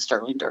Marshall and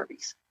Sterling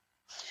Derbies.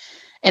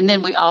 And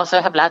then we also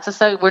have lots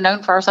of, we're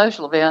known for our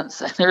social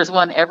events. There's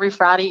one every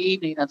Friday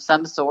evening of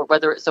some sort,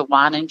 whether it's a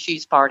wine and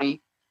cheese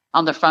party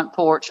on the front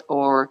porch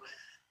or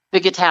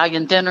big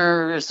Italian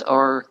dinners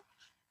or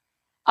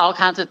all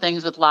kinds of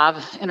things with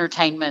live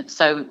entertainment.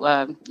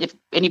 So if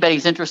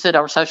anybody's interested,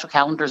 our social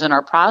calendar's in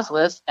our prize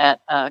list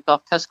at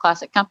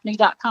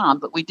GulfCoastClassicCompany.com.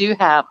 But we do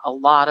have a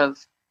lot of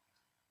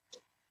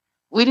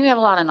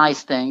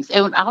nice things.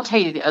 And I'll tell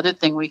you the other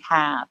thing we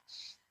have.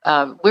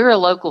 We're a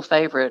local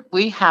favorite.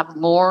 We have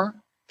more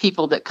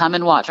people that come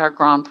and watch our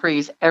Grand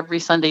Prix every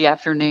Sunday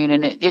afternoon.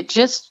 And it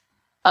just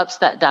ups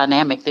that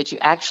dynamic that you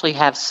actually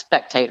have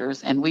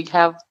spectators. And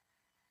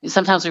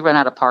sometimes we run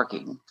out of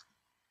parking.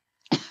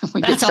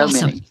 We that's get so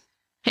awesome. many.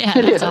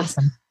 Yeah, that's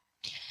awesome.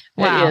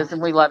 Wow. It is,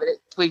 and we love it.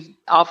 We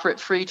offer it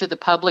free to the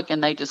public,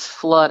 and they just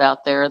flood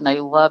out there, and they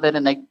love it.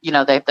 And they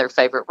have their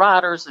favorite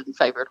riders and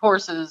favorite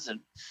horses, and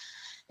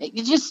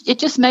it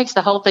just makes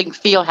the whole thing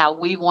feel how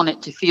we want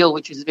it to feel,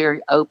 which is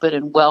very open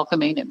and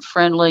welcoming and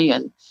friendly.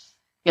 And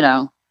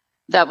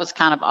that was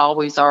kind of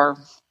always our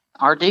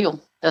deal.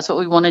 That's what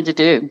we wanted to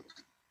do.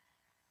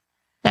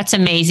 That's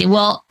amazing.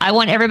 Well, I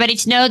want everybody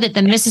to know that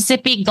the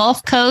Mississippi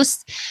Gulf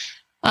Coast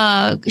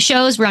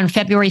shows run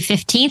February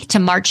 15th to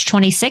March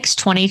 26th,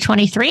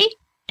 2023.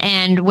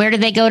 And where do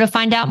they go to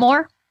find out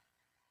more?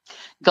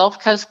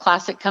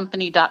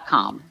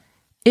 GulfCoastClassicCompany.com.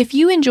 If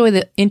you enjoy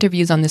the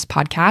interviews on this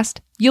podcast,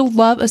 you'll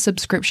love a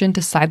subscription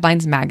to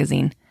Sidelines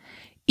Magazine.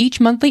 Each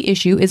monthly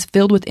issue is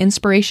filled with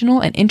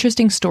inspirational and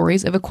interesting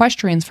stories of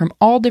equestrians from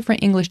all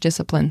different English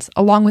disciplines,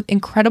 along with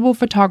incredible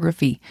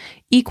photography,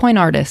 equine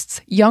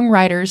artists, young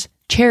riders,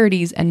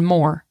 charities, and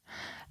more.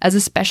 As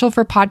a special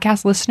for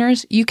podcast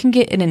listeners, you can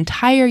get an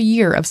entire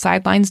year of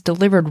Sidelines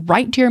delivered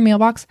right to your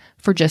mailbox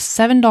for just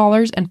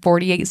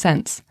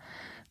 $7.48.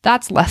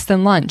 That's less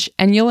than lunch,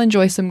 and you'll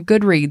enjoy some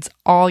good reads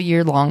all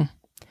year long.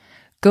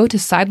 Go to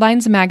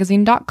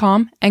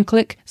sidelinesmagazine.com and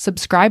click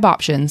Subscribe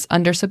Options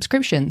under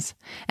Subscriptions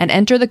and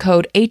enter the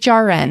code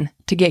HRN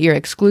to get your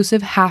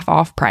exclusive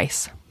half-off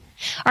price.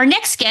 Our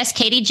next guest,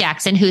 Katie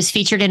Jackson, who is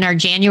featured in our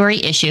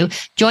January issue,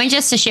 joins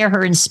us to share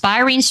her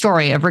inspiring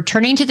story of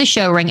returning to the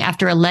show ring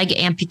after a leg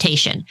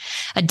amputation.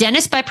 A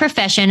dentist by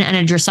profession and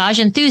a dressage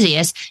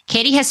enthusiast,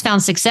 Katie has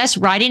found success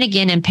riding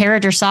again in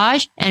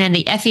para-dressage and in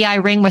the FEI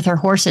ring with her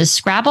horses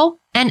Scrabble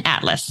and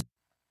Atlas.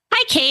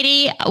 Hi,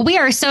 Katie. We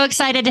are so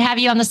excited to have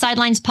you on the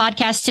Sidelines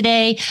podcast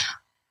today.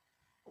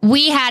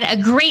 We had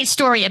a great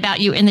story about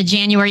you in the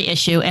January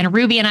issue, and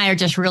Ruby and I are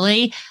just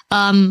really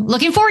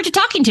looking forward to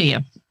talking to you.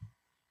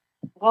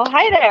 Well,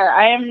 hi there.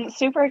 I am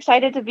super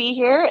excited to be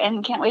here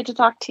and can't wait to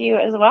talk to you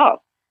as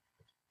well.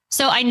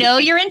 So I know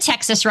you're in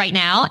Texas right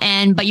now,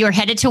 but you're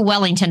headed to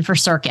Wellington for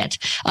circuit.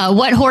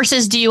 What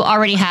horses do you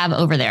already have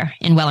over there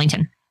in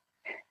Wellington?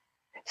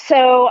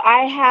 So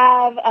I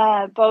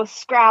have both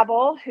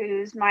Scrabble,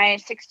 who's my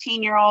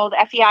 16-year-old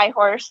FEI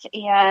horse,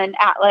 and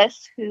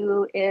Atlas,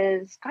 who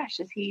is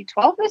he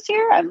 12 this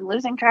year? I'm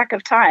losing track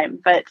of time,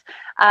 but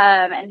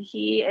and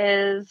he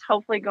is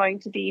hopefully going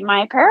to be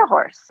my para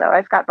horse. So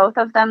I've got both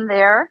of them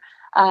there,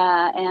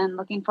 and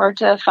looking forward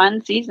to a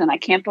fun season. I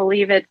can't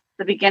believe it's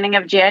the beginning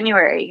of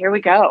January. Here we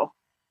go.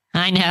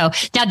 I know.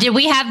 Now, did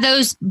we have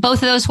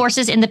both of those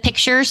horses in the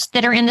pictures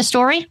that are in the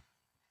story?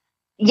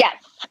 Yes.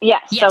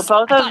 So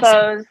both of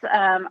those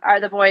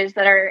are the boys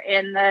that are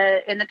in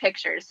the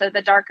pictures. So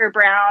the darker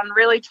brown,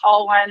 really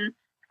tall one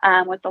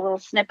with the little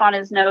snip on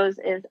his nose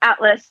is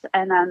Atlas,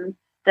 and then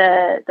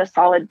the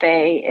solid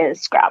bay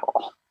is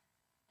Scrabble.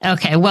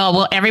 Okay,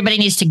 well, everybody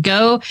needs to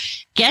go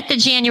get the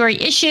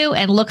January issue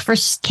and look for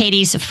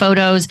Katie's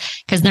photos,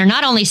 because they're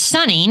not only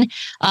stunning.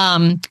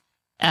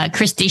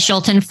 Christy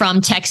Schulten from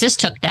Texas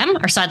took them,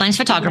 our Sidelines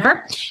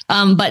photographer.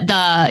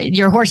 But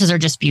your horses are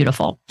just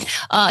beautiful.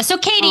 So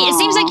Katie, It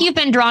seems like you've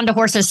been drawn to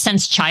horses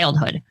since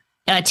childhood.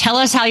 Tell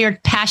us how your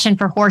passion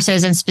for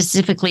horses and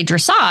specifically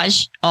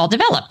dressage all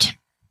developed.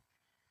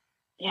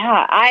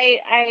 Yeah,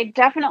 I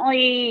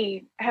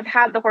definitely have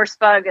had the horse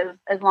bug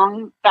as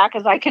long back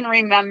as I can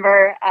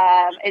remember.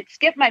 It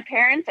skipped my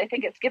parents. I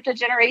think it skipped a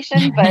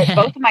generation, but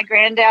both of my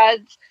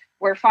granddads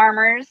were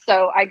farmers.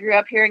 So I grew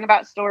up hearing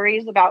about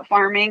stories about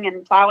farming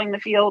and plowing the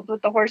fields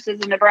with the horses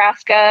in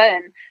Nebraska.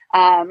 And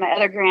my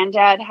other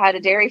granddad had a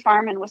dairy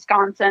farm in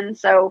Wisconsin.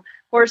 So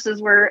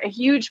horses were a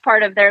huge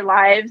part of their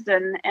lives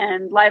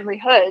and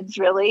livelihoods,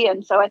 really.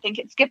 And so I think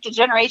it skipped a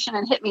generation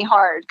and hit me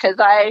hard, because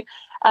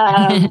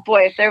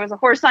if there was a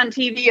horse on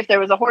TV, if there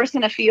was a horse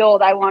in a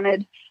field, I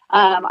wanted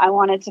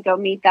to go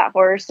meet that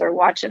horse or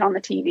watch it on the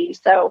TV.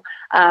 So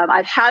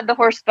I've had the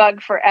horse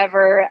bug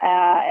forever.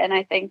 And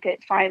I think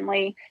it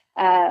finally,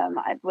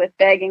 with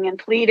begging and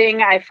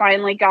pleading, I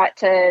finally got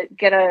to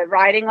get a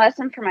riding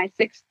lesson for my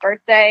 6th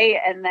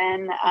birthday. And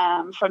then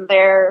from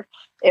there,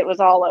 it was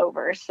all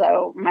over.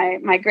 So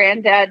my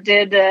granddad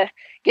did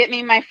get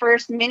me my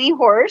first mini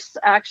horse.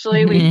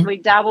 Actually, we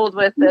dabbled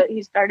with it.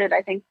 He started,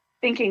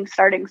 thinking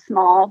starting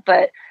small,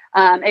 but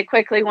it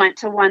quickly went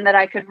to one that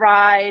I could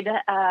ride,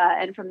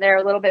 and from there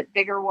a little bit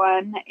bigger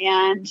one.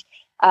 And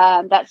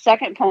that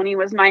second pony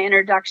was my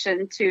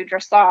introduction to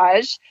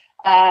dressage.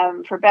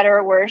 For better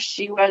or worse,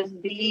 she was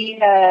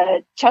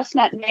the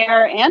chestnut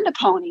mare and a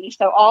pony,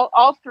 so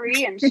all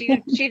three. And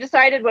she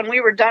decided when we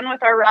were done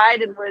with our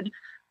ride and would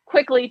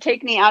quickly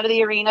take me out of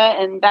the arena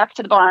and back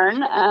to the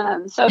barn.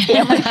 So a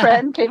family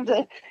friend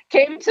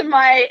came to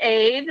my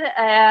aid,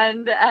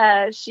 and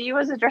she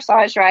was a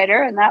dressage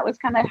rider, and that was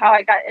kind of how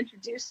I got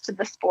introduced to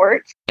the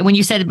sport. When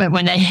you said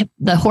when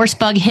the horse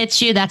bug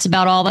hits you, that's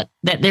about all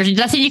that there's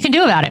nothing you can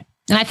do about it.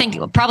 And I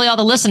think probably all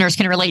the listeners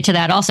can relate to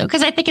that also,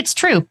 because I think it's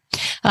true.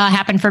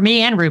 Happened for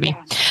me and Ruby.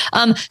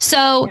 I'm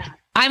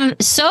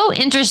so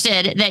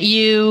interested that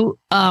you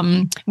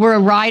were a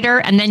rider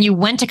and then you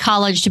went to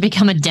college to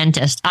become a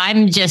dentist.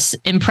 I'm just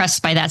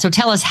impressed by that. So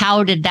tell us,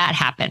 how did that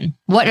happen?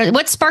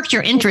 What sparked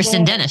your interest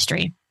in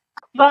dentistry?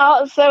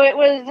 Well, so it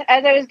was,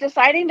 as I was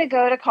deciding to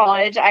go to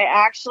college, I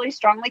actually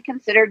strongly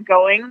considered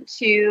going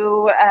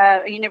to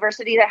a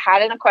university that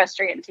had an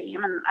equestrian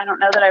team. And I don't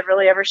know that I've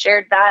really ever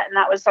shared that. And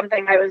that was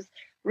something I was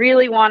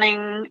really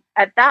wanting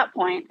at that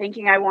point,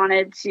 thinking I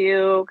wanted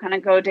to kind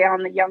of go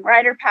down the young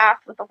rider path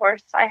with the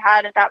horse I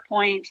had at that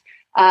point,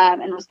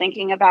 and was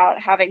thinking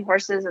about having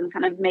horses and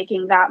kind of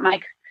making that my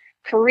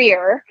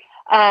career.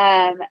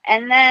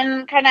 And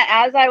then kind of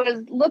as I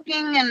was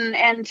looking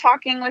and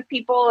talking with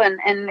people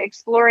and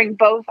exploring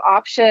both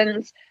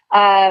options,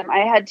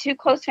 I had two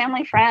close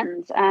family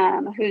friends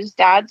whose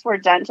dads were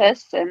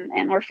dentists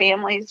and their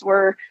families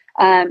were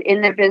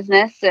in the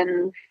business.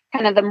 And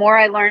kind of the more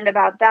I learned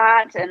about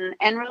that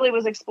and really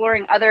was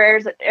exploring other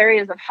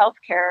areas of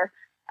healthcare,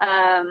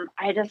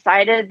 I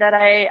decided that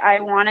I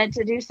wanted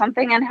to do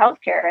something in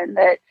healthcare, and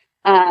that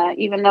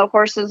even though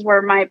horses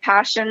were my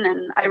passion,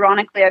 and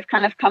ironically, I've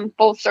kind of come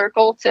full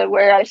circle to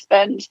where I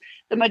spend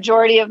the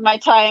majority of my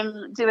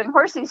time doing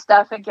horsey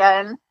stuff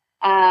again.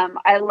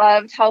 I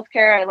loved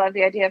healthcare. I love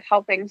the idea of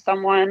helping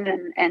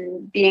someone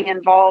and being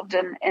involved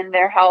in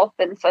their health.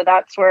 And so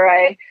that's where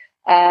I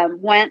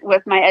went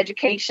with my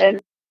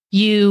education.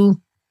 You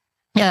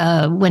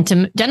went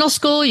to dental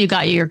school, you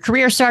got your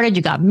career started,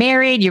 you got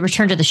married, you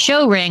returned to the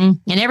show ring,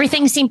 and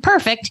everything seemed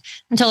perfect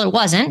until it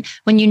wasn't,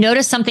 when you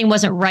noticed something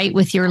wasn't right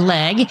with your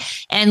leg.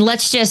 And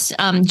let's just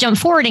jump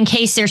forward in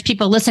case there's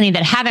people listening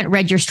that haven't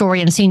read your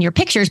story and seen your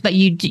pictures, but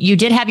you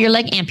did have your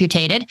leg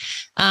amputated.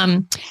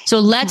 So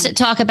let's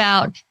talk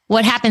about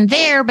what happened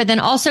there, but then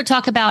also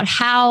talk about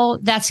how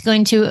that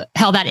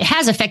it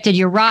has affected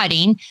your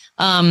riding,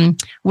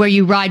 where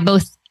you ride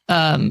both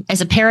as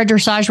a para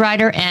dressage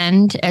rider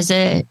and as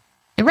a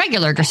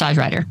regular dressage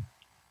rider.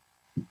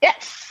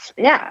 Yes.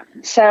 Yeah.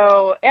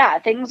 So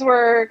things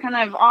were kind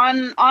of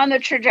on the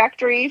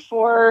trajectory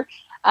for,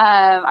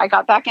 I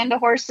got back into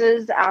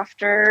horses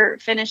after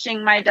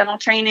finishing my dental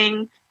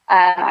training.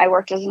 I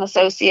worked as an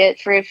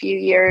associate for a few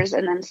years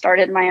and then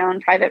started my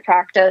own private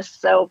practice.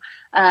 So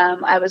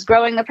I was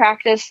growing the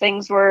practice.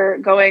 Things were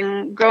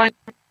growing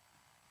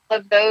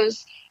of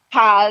those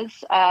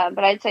paths.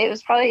 But I'd say it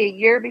was probably a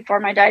year before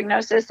my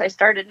diagnosis, I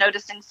started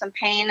noticing some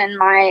pain in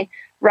my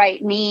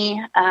right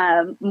knee,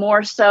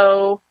 more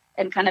so,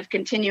 and kind of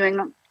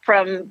continuing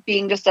from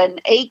being just an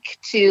ache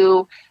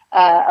to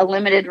a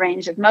limited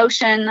range of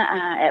motion.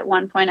 At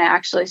one point, I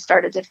actually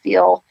started to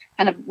feel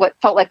kind of what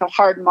felt like a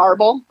hard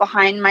marble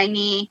behind my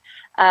knee.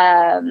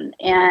 And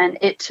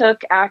it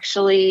took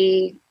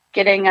actually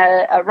getting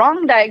a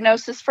wrong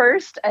diagnosis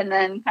first, and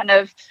then kind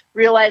of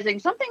realizing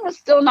something was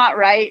still not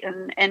right.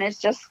 And it's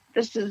just,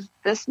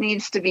 this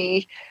needs to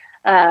be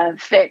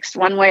fixed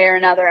one way or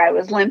another. I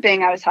was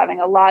limping. I was having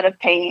a lot of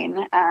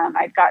pain.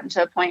 I'd gotten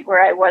to a point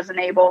where I wasn't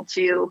able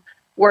to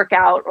work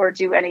out or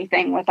do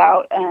anything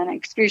without an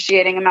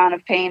excruciating amount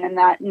of pain in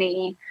that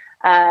knee.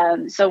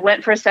 So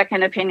went for a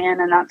second opinion,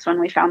 and that's when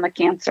we found the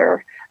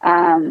cancer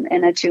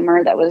in a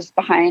tumor that was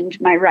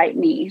behind my right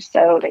knee.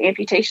 So the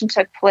amputation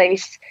took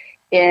place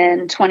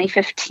in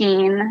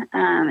 2015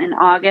 in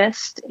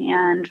August.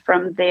 And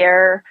from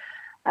there,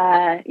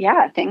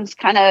 things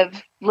kind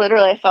of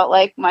literally, I felt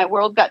like my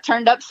world got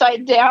turned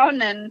upside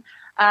down, and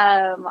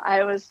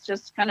I was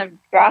just kind of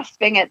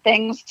grasping at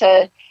things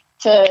to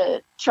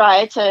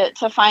try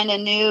to find a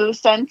new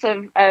sense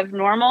of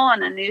normal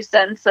and a new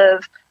sense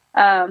of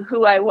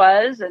who I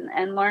was,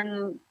 and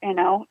learn,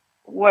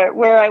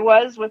 where I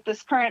was with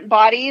this current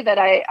body that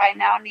I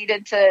now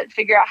needed to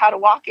figure out how to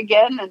walk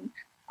again.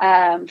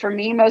 And for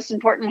me, most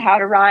important, how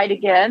to ride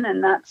again.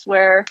 And that's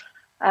where,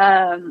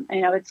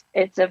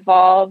 it's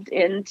evolved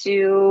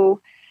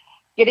into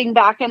getting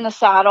back in the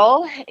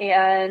saddle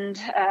and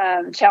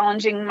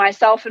challenging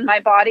myself and my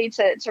body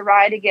to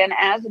ride again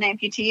as an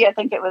amputee. I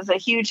think it was a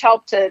huge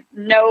help to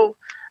know,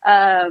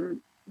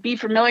 be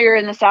familiar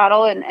in the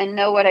saddle and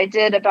know what I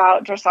did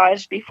about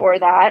dressage before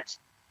that.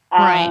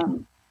 Right.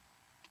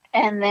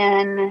 And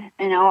then,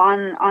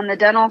 on the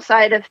dental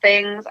side of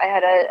things, I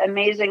had an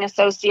amazing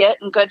associate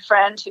and good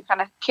friend who kind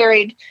of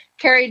carried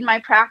my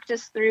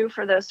practice through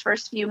for those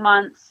first few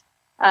months,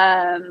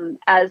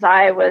 as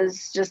I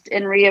was just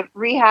in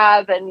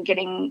rehab and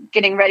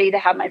getting ready to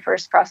have my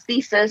first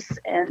prosthesis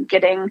and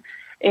getting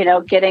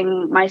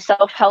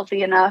myself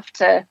healthy enough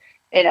to,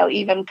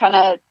 even kind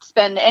of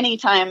spend any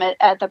time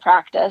at the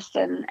practice.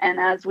 And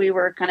as we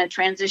were kind of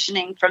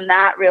transitioning from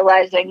that,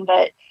 realizing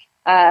that,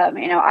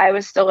 I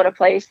was still at a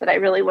place that I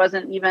really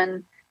wasn't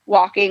even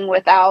walking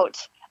without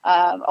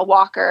a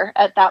walker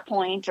at that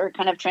point, or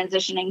kind of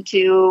transitioning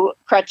to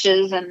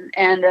crutches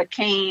and a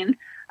cane,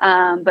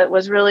 but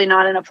was really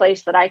not in a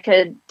place that I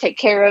could take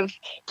care of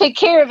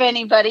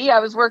anybody. I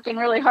was working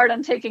really hard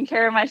on taking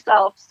care of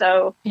myself.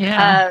 So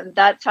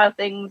that's how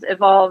things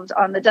evolved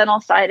on the dental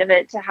side of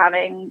it, to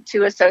having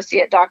two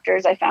associate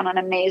doctors. I found an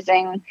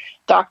amazing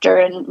doctor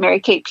in Mary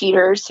Kate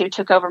Peters, who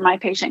took over my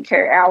patient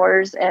care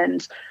hours.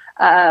 And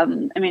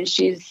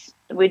she's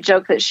we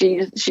joke that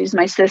she's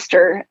my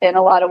sister in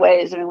a lot of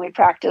ways. I mean, we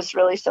practice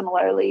really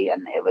similarly,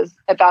 and it was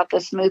about the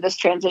smoothest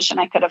transition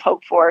I could have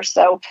hoped for.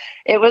 So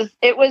it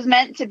was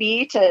meant to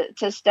be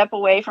to step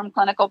away from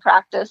clinical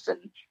practice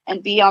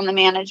and be on the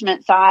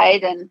management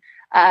side, and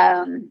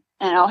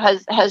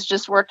has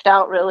just worked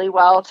out really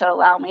well to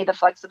allow me the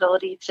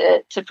flexibility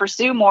to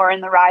pursue more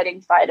in the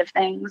riding side of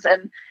things,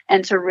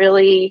 and to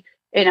really,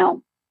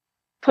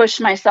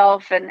 push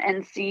myself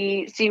and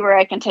see where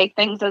I can take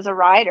things as a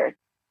rider.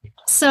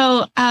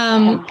 So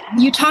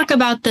you talk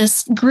about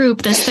this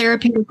group, this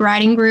therapeutic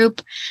riding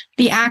group.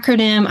 The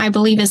acronym, I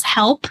believe, is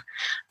HELP.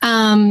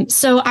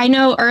 So I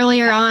know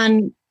earlier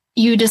on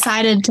you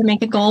decided to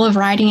make a goal of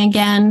riding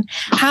again.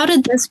 How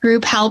did this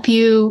group help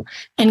you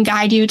and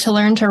guide you to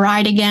learn to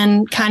ride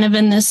again, kind of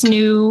in this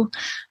new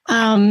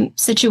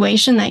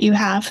situation that you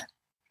have?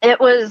 It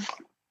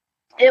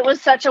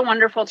was such a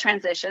wonderful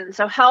transition.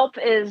 So HELP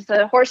is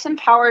the Horse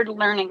Empowered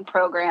Learning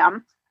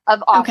Program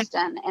of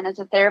Austin, and it's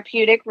a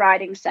therapeutic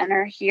riding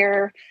center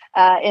here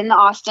in the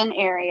Austin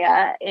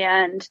area.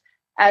 And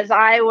as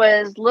I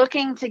was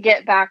looking to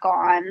get back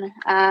on,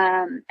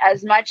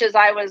 as much as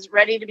I was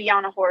ready to be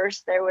on a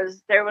horse, there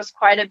was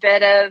quite a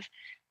bit of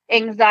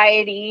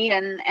anxiety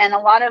and a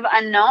lot of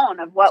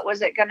unknown of what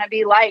was it going to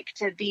be like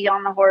to be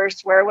on the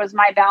horse. Where was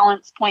my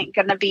balance point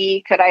going to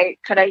be? Could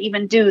I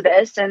even do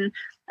this? And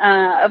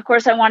of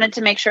course, I wanted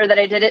to make sure that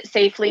I did it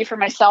safely for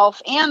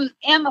myself and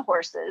the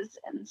horses.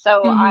 And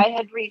so I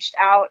had reached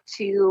out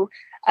to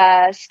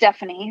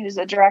Stephanie, who's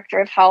the director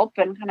of HELP,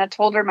 and kind of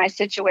told her my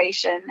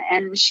situation.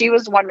 And she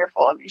was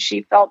wonderful. I mean,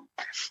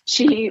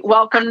 she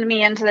welcomed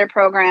me into their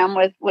program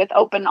with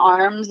open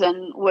arms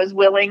and was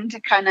willing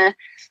to kind of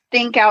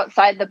think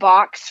outside the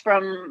box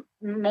from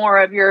more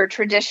of your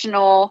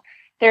traditional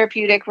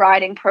therapeutic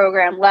riding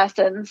program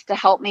lessons to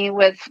help me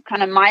with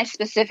kind of my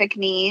specific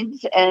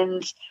needs.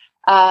 And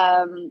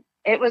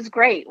it was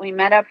great. We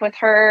met up with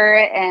her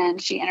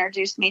and she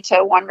introduced me to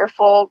a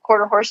wonderful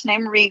quarter horse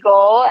named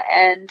Regal.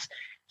 And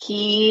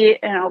he,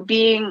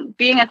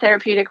 being a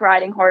therapeutic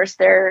riding horse,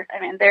 they're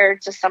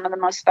just some of the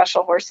most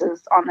special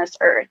horses on this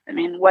earth. I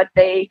mean, what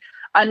they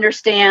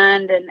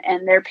understand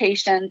and their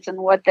patience and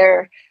what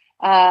they're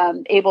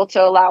able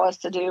to allow us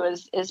to do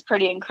is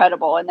pretty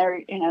incredible. And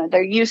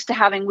they're used to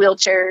having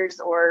wheelchairs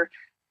or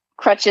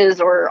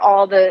crutches or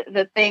all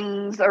the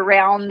things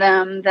around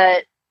them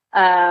that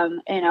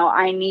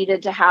I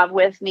needed to have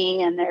with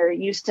me, and they're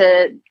used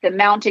to the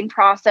mounting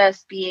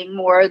process being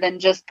more than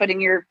just putting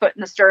your foot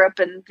in the stirrup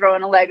and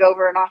throwing a leg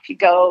over and off you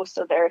go.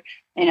 So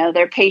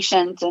they're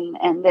patient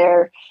and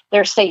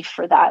they're safe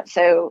for that.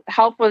 So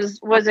HELP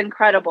was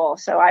incredible.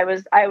 So I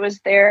was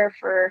there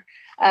for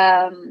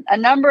a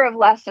number of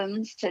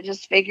lessons to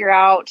just figure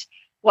out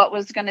what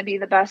was going to be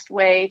the best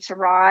way to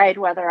ride,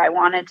 whether I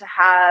wanted to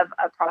have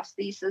a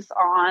prosthesis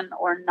on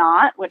or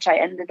not, which I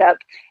ended up,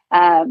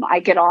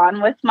 I get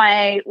on with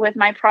my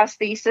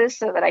prosthesis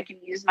so that I can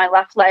use my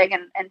left leg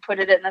and put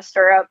it in the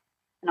stirrup,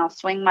 and I'll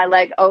swing my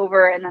leg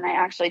over, and then I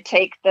actually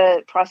take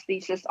the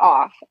prosthesis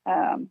off.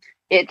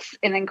 It's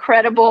an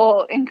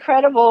incredible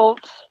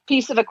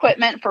piece of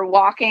equipment for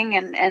walking,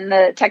 and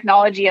the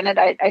technology in it.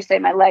 I say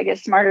my leg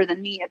is smarter than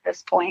me at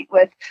this point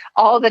with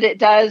all that it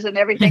does and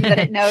everything that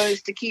it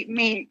knows to keep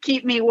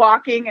me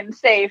walking and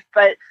safe.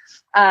 But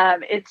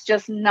it's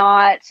just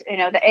not,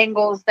 the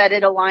angles that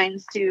it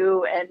aligns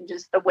to, and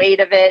just the weight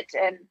of it,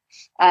 and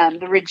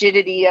the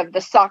rigidity of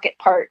the socket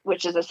part,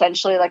 which is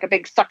essentially like a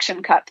big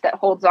suction cup that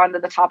holds onto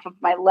the top of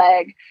my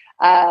leg.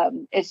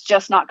 It's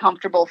just not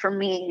comfortable for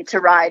me to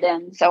ride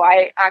in. So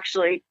I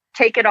actually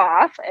take it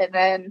off and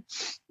then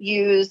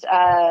use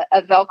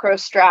a Velcro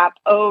strap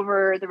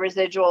over the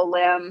residual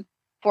limb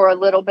for a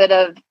little bit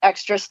of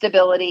extra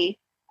stability.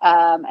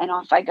 And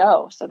off I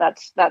go. So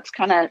that's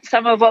kind of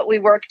some of what we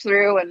worked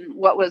through, and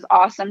what was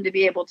awesome to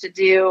be able to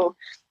do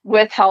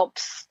with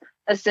HELP's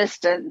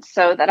assistance,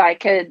 so that I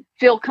could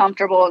feel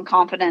comfortable and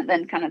confident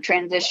then kind of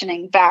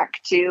transitioning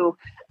back to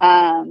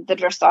the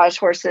dressage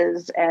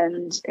horses,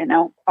 and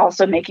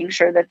also making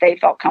sure that they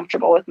felt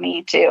comfortable with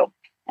me too,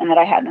 and that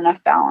I had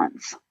enough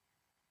balance.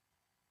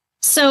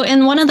 So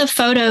in one of the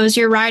photos,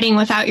 you're riding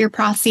without your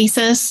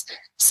prosthesis.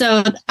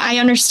 So I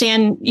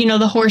understand,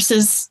 the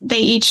horses, they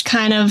each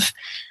kind of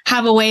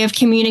have a way of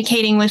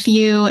communicating with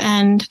you,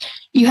 and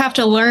you have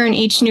to learn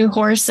each new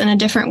horse in a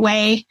different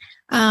way.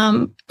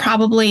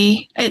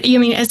 Probably,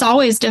 it's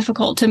always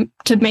difficult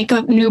to make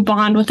a new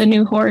bond with a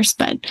new horse,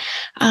 but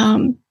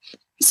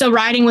so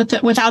riding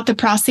without the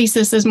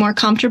prosthesis is more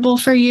comfortable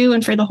for you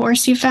and for the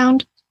horse you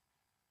found?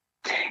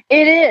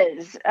 It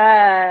is.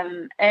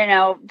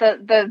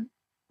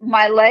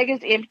 My leg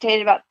is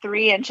amputated about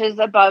 3 inches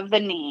above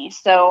the knee,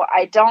 so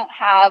I don't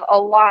have a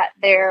lot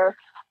there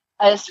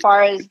as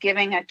far as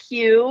giving a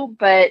cue,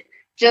 but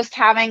just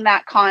having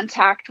that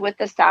contact with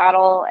the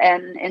saddle,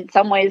 and in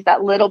some ways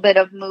that little bit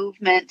of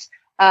movement,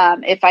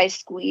 if I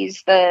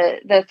squeeze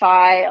the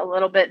thigh a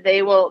little bit,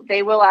 they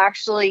will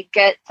actually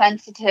get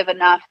sensitive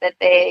enough that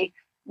they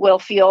will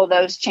feel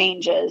those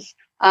changes.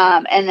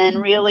 And then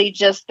really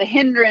just the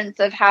hindrance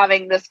of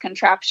having this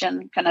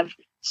contraption kind of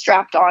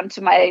strapped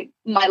onto my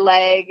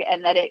leg,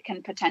 and that it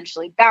can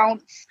potentially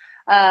bounce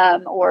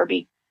or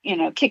be,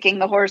 kicking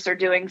the horse or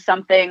doing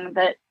something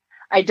that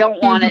I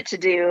don't want it to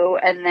do.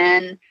 And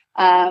then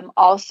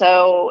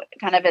also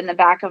kind of in the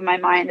back of my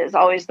mind is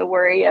always the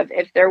worry of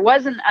if there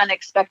was an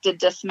unexpected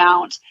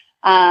dismount,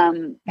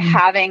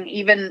 having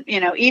even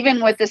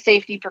with the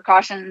safety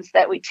precautions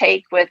that we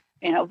take with,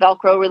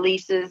 Velcro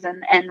releases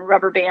and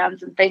rubber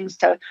bands and things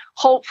to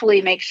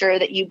hopefully make sure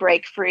that you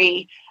break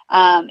free,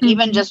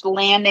 even just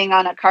landing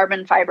on a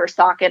carbon fiber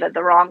socket at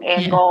the wrong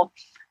angle.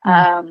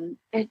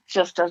 It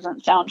just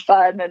doesn't sound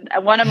fun.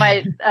 And one of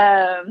my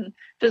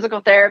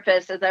physical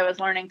therapists, as I was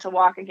learning to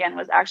walk again,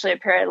 was actually a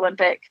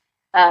Paralympic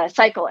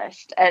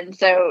cyclist. And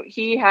so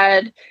he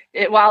had,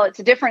 while it's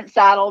a different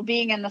saddle,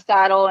 being in the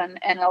saddle and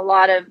a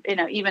lot of,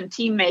 even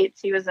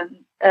teammates, he was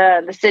in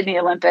the Sydney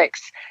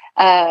Olympics,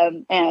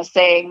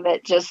 saying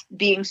that just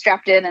being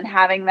strapped in and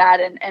having that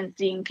and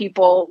seeing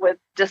people with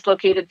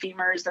dislocated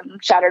femurs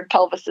and shattered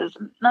pelvises,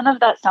 none of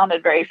that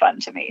sounded very fun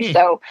to me.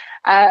 So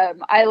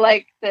I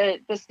like the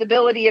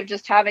stability of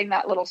just having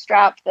that little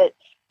strap that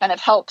kind of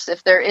helps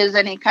if there is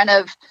any kind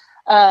of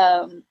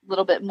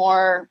little bit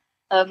more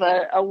of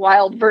a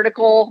wild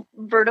vertical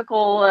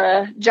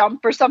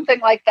jump or something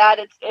like that.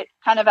 It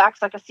kind of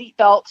acts like a seat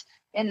belt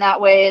in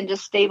that way and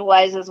just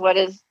stabilizes what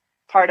is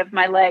part of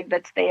my leg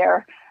that's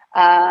there.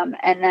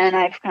 And then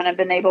I've kind of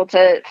been able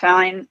to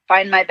find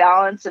my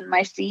balance in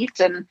my seat,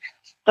 and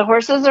the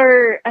horses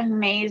are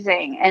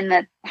amazing and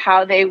that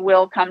how they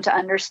will come to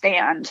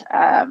understand.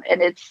 And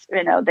it's,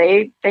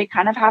 they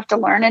kind of have to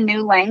learn a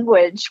new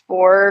language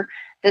for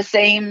the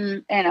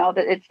same,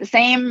 it's the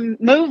same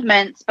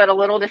movements, but a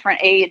little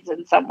different aids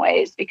in some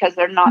ways because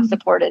they're not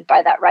supported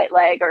by that right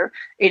leg or,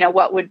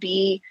 what would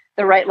be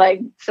the right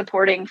leg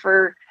supporting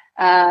for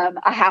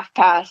a half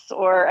pass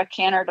or a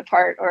canter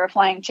depart or a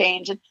flying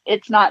change.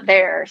 It's not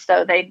there.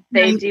 So they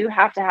do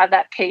have to have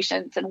that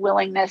patience and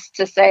willingness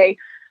to say,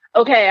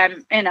 okay,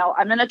 I'm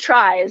going to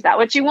try. Is that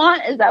what you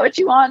want? Is that what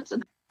you want?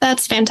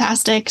 That's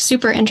fantastic.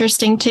 Super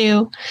interesting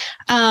too.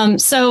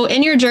 So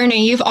in your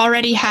journey, you've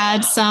already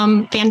had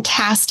some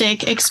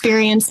fantastic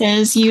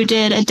experiences. You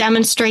did a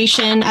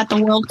demonstration at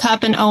the World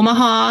Cup in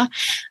Omaha.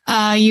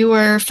 You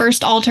were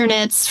first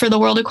alternates for the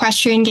World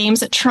Equestrian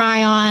Games at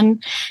Tryon.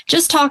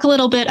 Just talk a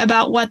little bit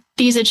about what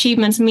these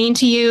achievements mean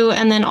to you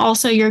and then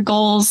also your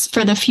goals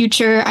for the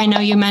future. I know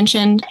you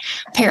mentioned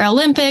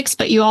Paralympics,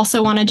 but you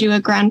also want to do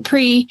a Grand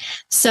Prix.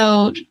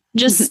 So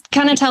just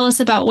kind of tell us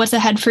about what's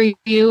ahead for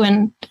you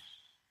and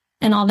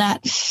all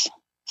that.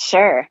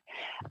 Sure.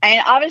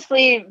 And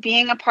obviously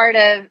being a part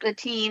of the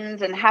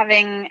teams and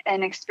having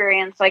an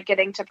experience like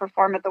getting to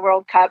perform at the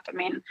World Cup,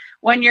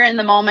 when you're in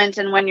the moment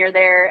and when you're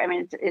there,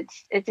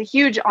 it's a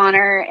huge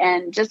honor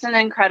and just an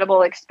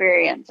incredible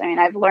experience.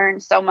 I've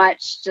learned so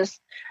much just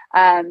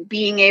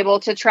being able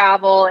to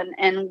travel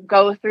and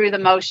go through the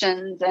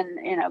motions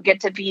and,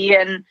 get to be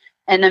in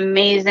an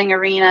amazing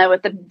arena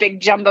with the big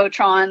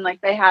Jumbotron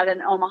like they had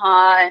in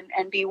Omaha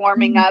and be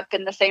warming up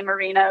in the same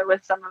arena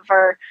with some of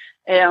our,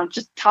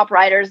 just top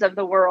riders of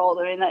the world.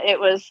 It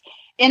was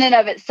in and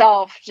of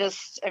itself,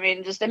 just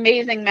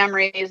amazing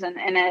memories and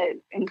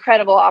an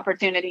incredible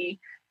opportunity.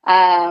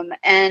 And,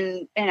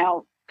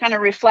 kind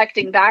of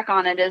reflecting back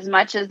on it as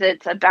much as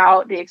it's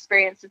about the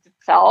experience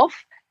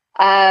itself,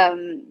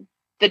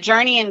 the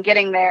journey and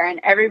getting there and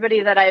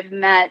everybody that I've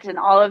met and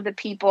all of the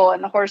people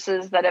and the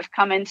horses that have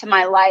come into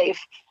my life,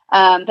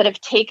 that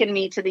have taken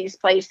me to these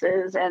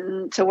places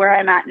and to where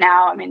I'm at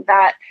now.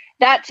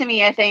 That to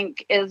me, I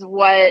think is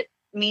what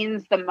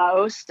means the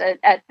most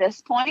at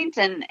this point.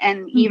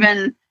 And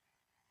even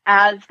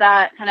as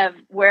that kind of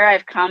where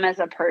I've come as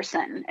a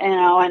person,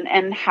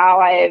 and how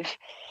I've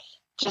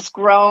just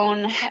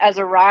grown as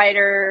a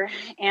rider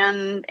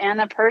and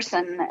a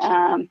person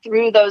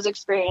through those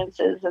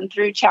experiences and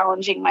through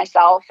challenging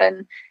myself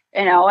and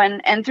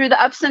through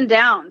the ups and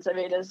downs.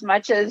 As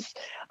much as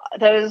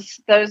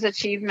those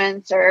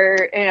achievements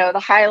are, the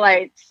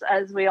highlights,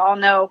 as we all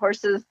know,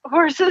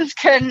 horses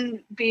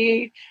can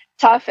be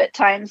tough at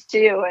times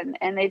too.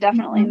 And they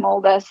definitely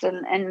mold us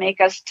and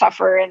make us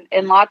tougher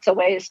in lots of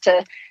ways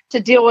to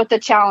deal with the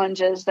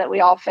challenges that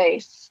we all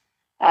face.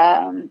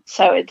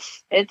 So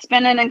it's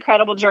been an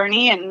incredible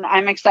journey and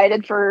I'm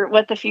excited for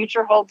what the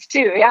future holds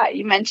too. Yeah.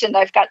 You mentioned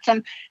I've got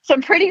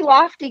some pretty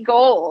lofty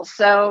goals.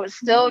 So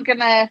still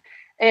gonna,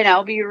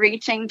 be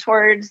reaching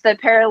towards the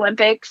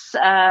Paralympics.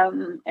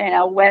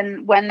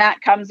 When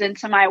that comes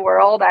into my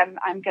world,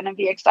 I'm going to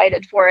be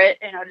excited for it,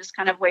 just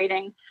kind of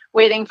waiting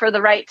for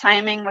the right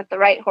timing with the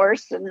right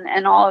horse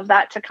and all of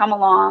that to come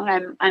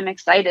along. I'm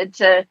excited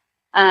to,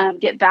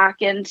 get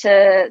back into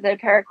the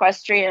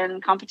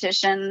paraequestrian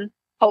competition,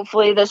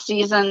 hopefully this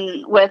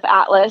season with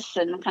Atlas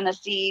and kind of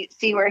see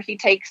where he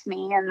takes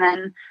me. And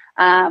then,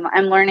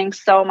 I'm learning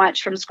so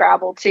much from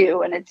Scrabble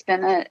too. And it's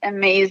been an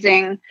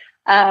amazing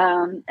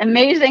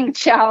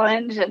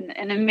challenge and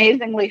an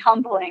amazingly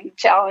humbling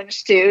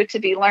challenge too, to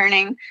be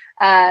learning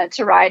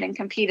to ride and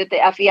compete at the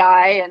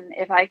FEI. And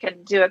if I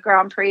could do a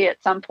Grand Prix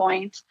at some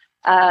point,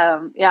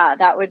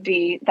 that would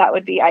be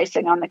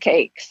icing on the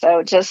cake.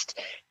 So just,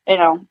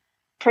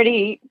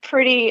 pretty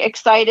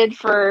excited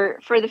for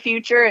the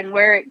future and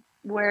where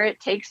it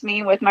takes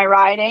me with my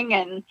riding.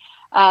 And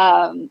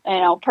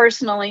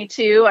personally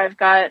too, I've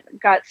got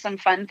some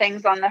fun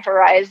things on the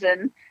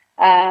horizon.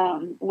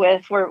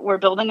 We're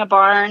building a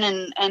barn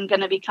and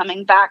going to be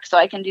coming back so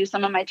I can do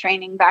some of my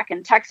training back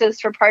in Texas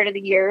for part of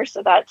the year.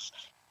 So that's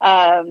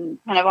kind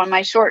of on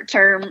my short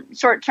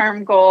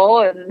term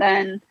goal. And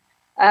then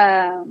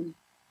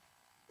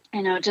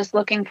just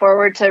looking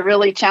forward to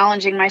really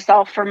challenging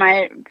myself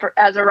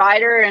as a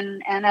rider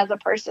and as a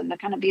person to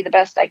kind of be the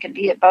best I can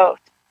be at both.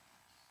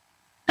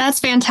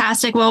 That's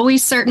fantastic. Well, we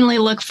certainly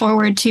look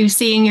forward to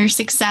seeing your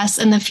success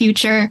in the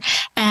future,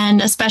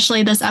 and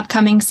especially this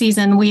upcoming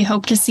season. We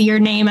hope to see your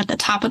name at the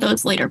top of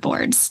those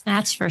leaderboards.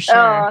 That's for sure.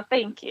 Oh,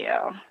 thank you.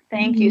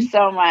 Thank you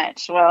so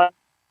much. Well,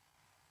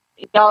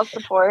 y'all's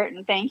support,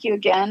 and thank you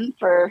again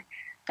for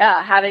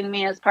having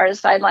me as part of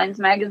Sidelines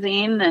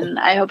Magazine. And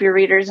I hope your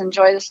readers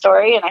enjoy the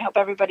story, and I hope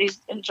everybody's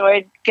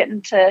enjoyed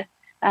getting to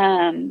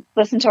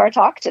listen to our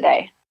talk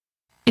today.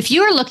 If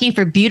you are looking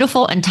for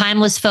beautiful and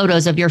timeless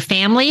photos of your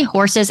family,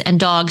 horses, and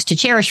dogs to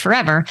cherish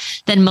forever,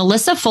 then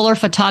Melissa Fuller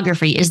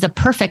Photography is the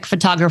perfect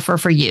photographer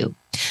for you.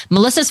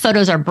 Melissa's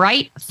photos are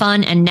bright,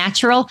 fun, and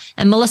natural,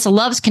 and Melissa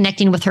loves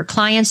connecting with her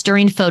clients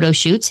during photo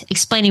shoots,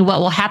 explaining what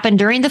will happen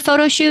during the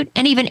photo shoot,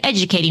 and even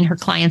educating her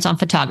clients on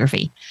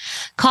photography.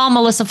 Call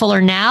Melissa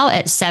Fuller now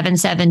at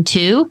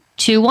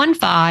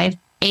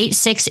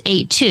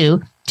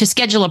 772-215-8682 to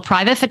schedule a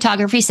private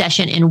photography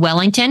session in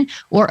Wellington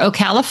or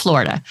Ocala,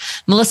 Florida.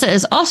 Melissa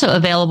is also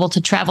available to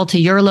travel to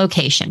your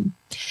location.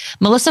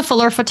 Melissa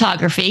Fuller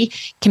Photography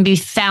can be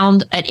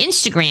found at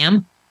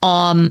Instagram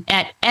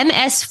at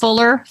MS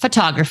Fuller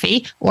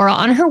Photography or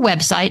on her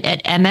website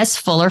at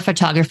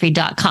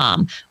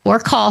msfullerphotography.com, or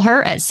call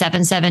her at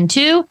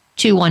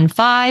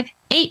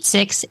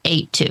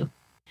 772-215-8682.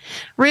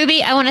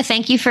 Ruby, I want to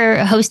thank you for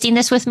hosting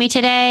this with me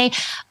today.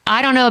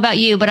 I don't know about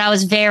you, but I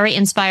was very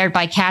inspired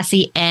by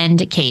Cassie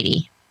and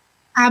Katie.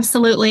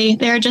 Absolutely.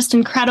 They're just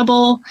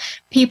incredible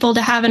people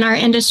to have in our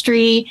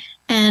industry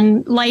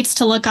and lights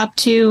to look up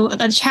to.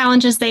 The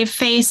challenges they've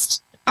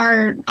faced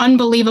are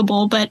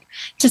unbelievable, but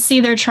to see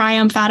their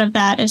triumph out of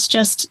that is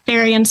just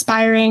very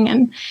inspiring,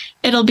 and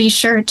it'll be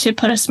sure to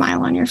put a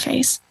smile on your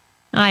face.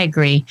 I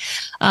agree.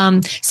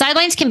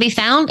 Sidelines can be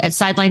found at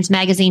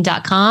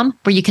sidelinesmagazine.com,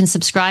 where you can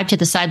subscribe to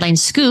the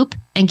Sidelines Scoop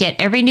and get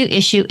every new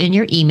issue in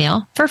your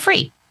email for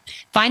free.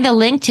 Find the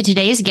link to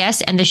today's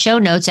guest and the show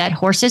notes at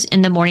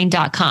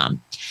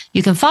horsesinthemorning.com.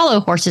 You can follow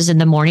Horses in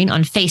the Morning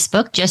on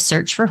Facebook. Just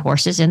search for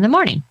Horses in the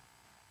Morning.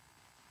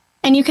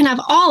 And you can have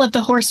all of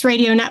the Horse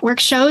Radio Network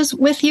shows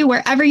with you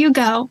wherever you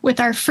go with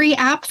our free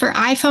app for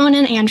iPhone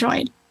and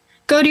Android.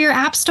 Go to your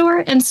app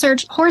store and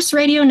search Horse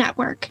Radio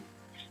Network.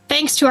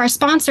 Thanks to our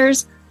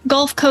sponsors,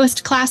 Gulf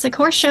Coast Classic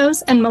Horse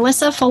Shows and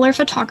Melissa Fuller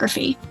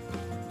Photography.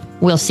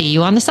 We'll see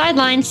you on the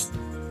sidelines.